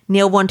in.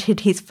 Neil wanted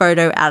his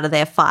photo out of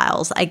their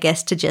files, I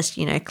guess to just,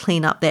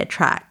 clean up their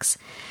tracks.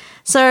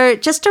 So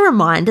just a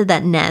reminder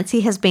that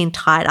Nancy has been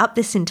tied up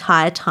this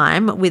entire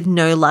time with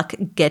no luck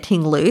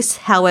getting loose.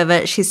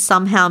 However, she's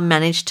somehow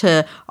managed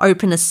to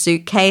open a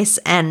suitcase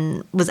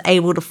and was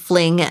able to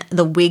fling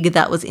the wig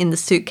that was in the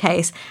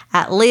suitcase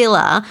at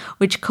Leela,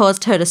 which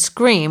caused her to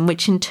scream,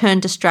 which in turn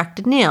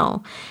distracted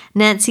Neil.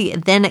 Nancy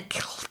then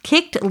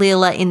kicked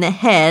Leela in the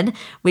head,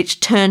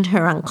 which turned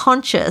her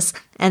unconscious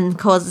and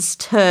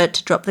causes her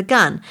to drop the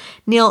gun.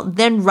 Neil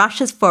then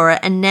rushes for it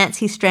and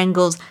Nancy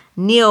strangles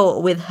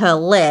Neil with her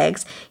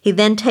legs. He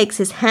then takes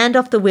his hand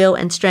off the wheel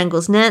and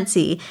strangles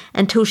Nancy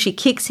until she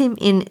kicks him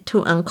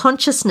into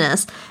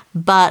unconsciousness,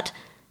 but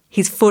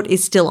his foot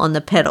is still on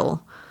the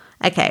pedal.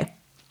 Okay,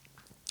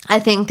 I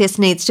think this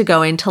needs to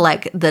go into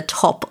the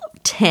top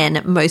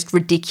 10 most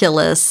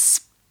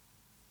ridiculous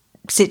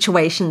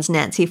situations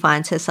Nancy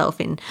finds herself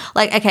in.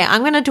 Okay,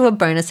 I'm going to do a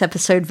bonus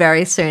episode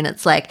very soon.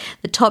 It's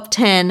the top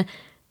 10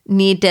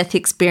 near-death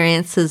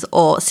experiences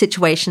or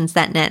situations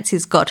that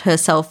Nancy's got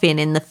herself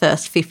in the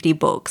first 50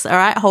 books. All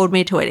right, hold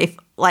me to it. If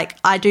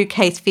I do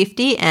case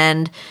 50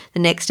 and the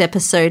next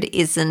episode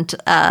isn't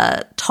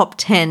a top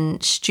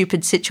 10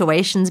 stupid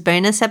situations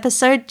bonus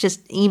episode,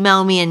 just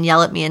email me and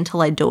yell at me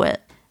until I do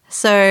it.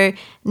 So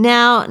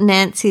now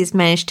Nancy's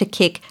managed to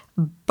kick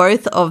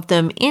both of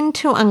them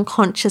into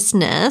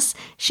unconsciousness.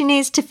 She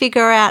needs to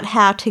figure out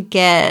how to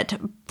get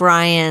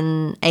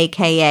Brian,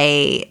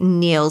 aka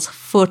Neil's,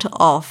 foot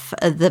off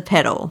the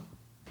pedal.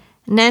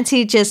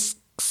 Nancy just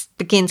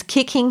begins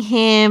kicking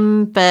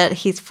him, but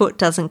his foot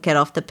doesn't get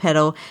off the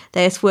pedal.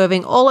 They're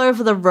swerving all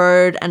over the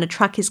road and a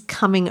truck is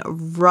coming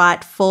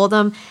right for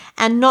them.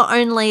 And not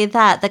only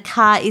that, the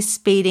car is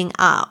speeding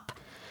up.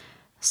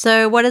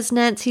 So what does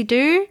Nancy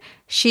do?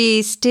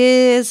 She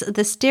steers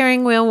the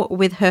steering wheel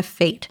with her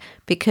feet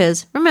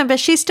because, remember,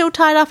 she's still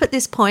tied up at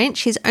this point.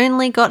 She's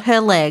only got her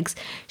legs.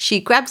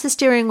 She grabs the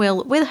steering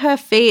wheel with her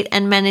feet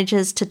and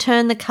manages to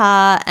turn the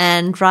car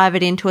and drive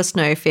it into a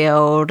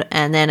snowfield,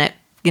 and then it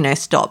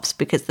stops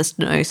because the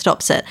snow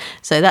stops it.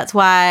 So that's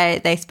why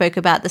they spoke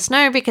about the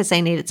snow, because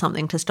they needed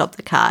something to stop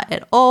the car.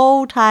 It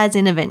all ties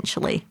in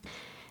eventually.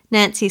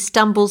 Nancy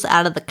stumbles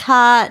out of the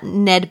car.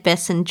 Ned,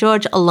 Bess and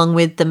George, along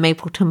with the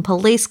Mapleton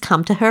police,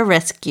 come to her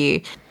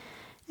rescue.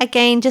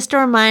 Again, just a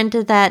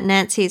reminder that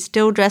Nancy is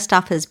still dressed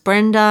up as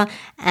Brenda,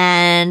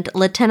 and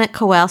Lieutenant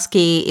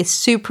Kowalski is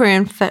super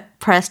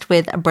impressed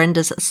with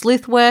Brenda's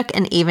sleuth work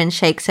and even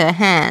shakes her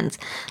hands.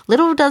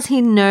 Little does he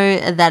know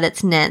that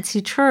it's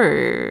Nancy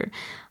Drew.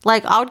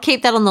 I would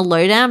keep that on the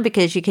lowdown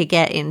because you could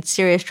get in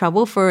serious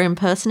trouble for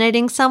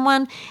impersonating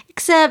someone,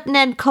 except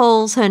Ned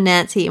calls her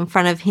Nancy in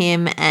front of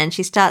him and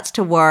she starts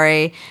to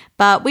worry,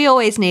 but we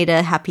always need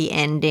a happy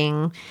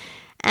ending.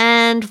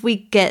 And we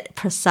get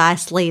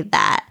precisely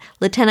that.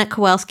 Lieutenant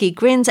Kowalski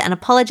grins and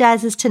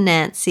apologizes to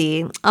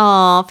Nancy.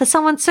 Oh, for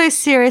someone so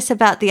serious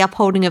about the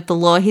upholding of the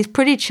law, he's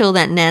pretty chill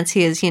that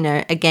Nancy has,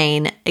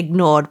 again,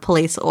 ignored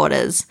police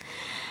orders.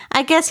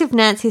 I guess if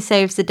Nancy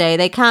saves the day,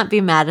 they can't be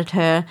mad at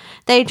her.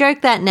 They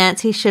joke that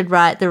Nancy should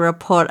write the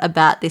report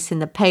about this in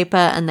the paper,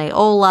 and they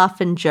all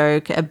laugh and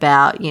joke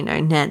about,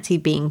 Nancy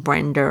being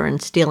Brenda and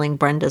stealing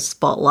Brenda's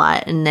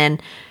spotlight. And then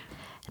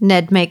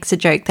Ned makes a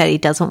joke that he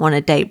doesn't want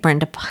to date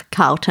Brenda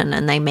Carlton,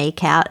 and they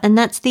make out. And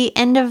that's the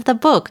end of the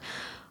book.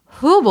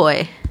 Oh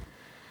boy.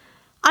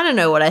 I don't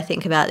know what I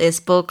think about this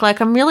book.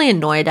 I'm really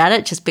annoyed at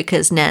it just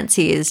because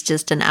Nancy is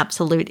just an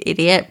absolute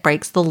idiot,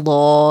 breaks the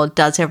law,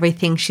 does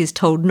everything she's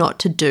told not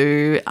to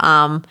do.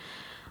 I'm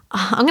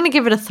going to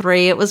give it a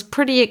 3. It was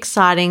pretty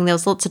exciting. There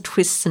was lots of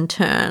twists and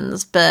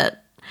turns,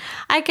 but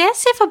I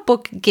guess if a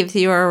book gives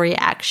you a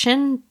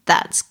reaction,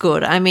 that's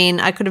good. I mean,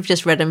 I could have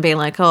just read and been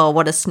like, oh,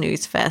 what a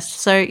snooze fest.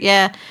 So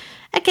yeah,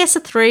 I guess a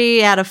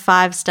 3 out of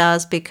 5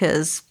 stars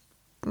because,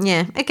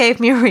 yeah, it gave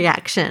me a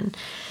reaction.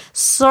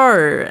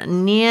 So,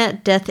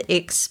 near-death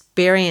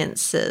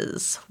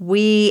experiences.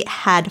 We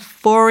had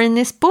 4 in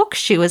this book.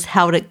 She was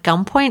held at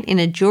gunpoint in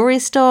a jewelry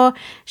store.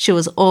 She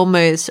was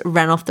almost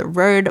ran off the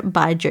road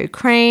by Joe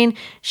Crane.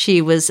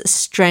 She was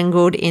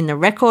strangled in the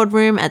record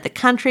room at the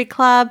country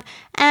club.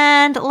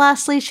 And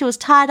lastly, she was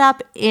tied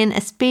up in a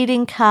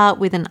speeding car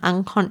with an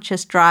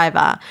unconscious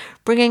driver,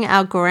 bringing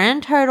our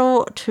grand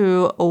total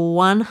to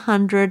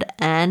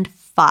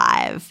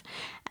 105.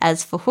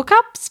 As for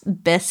hookups,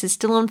 Bess is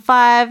still on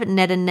 5,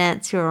 Ned and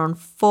Nancy are on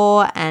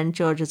 4, and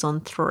George is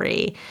on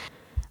 3.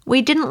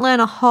 We didn't learn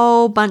a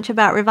whole bunch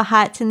about River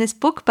Heights in this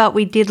book, but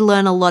we did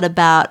learn a lot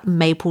about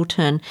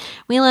Mapleton.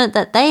 We learned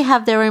that they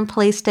have their own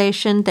police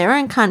station, their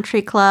own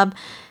country club.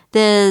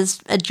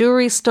 There's a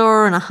jewelry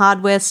store and a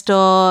hardware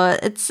store.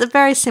 It's a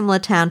very similar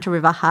town to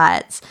River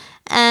Heights.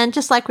 And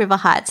just like River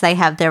Heights, they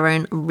have their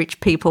own rich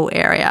people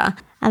area.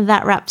 And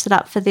that wraps it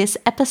up for this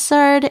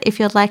episode. If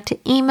you'd like to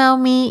email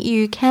me,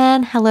 you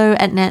can.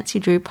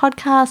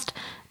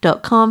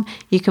 hello@nancydrewpodcast.com.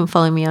 You can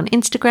follow me on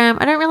Instagram.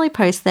 I don't really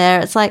post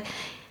there. It's I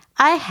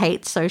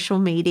hate social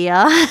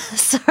media.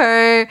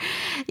 So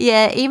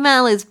yeah,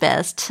 email is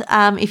best.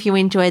 If you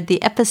enjoyed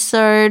the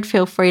episode,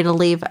 feel free to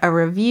leave a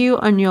review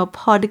on your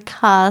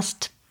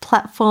podcast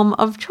platform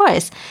of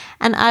choice.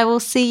 And I will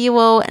see you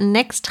all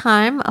next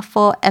time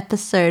for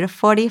episode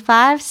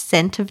 45,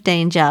 Scent of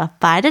Danger.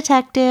 Bye,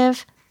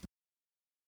 Detective.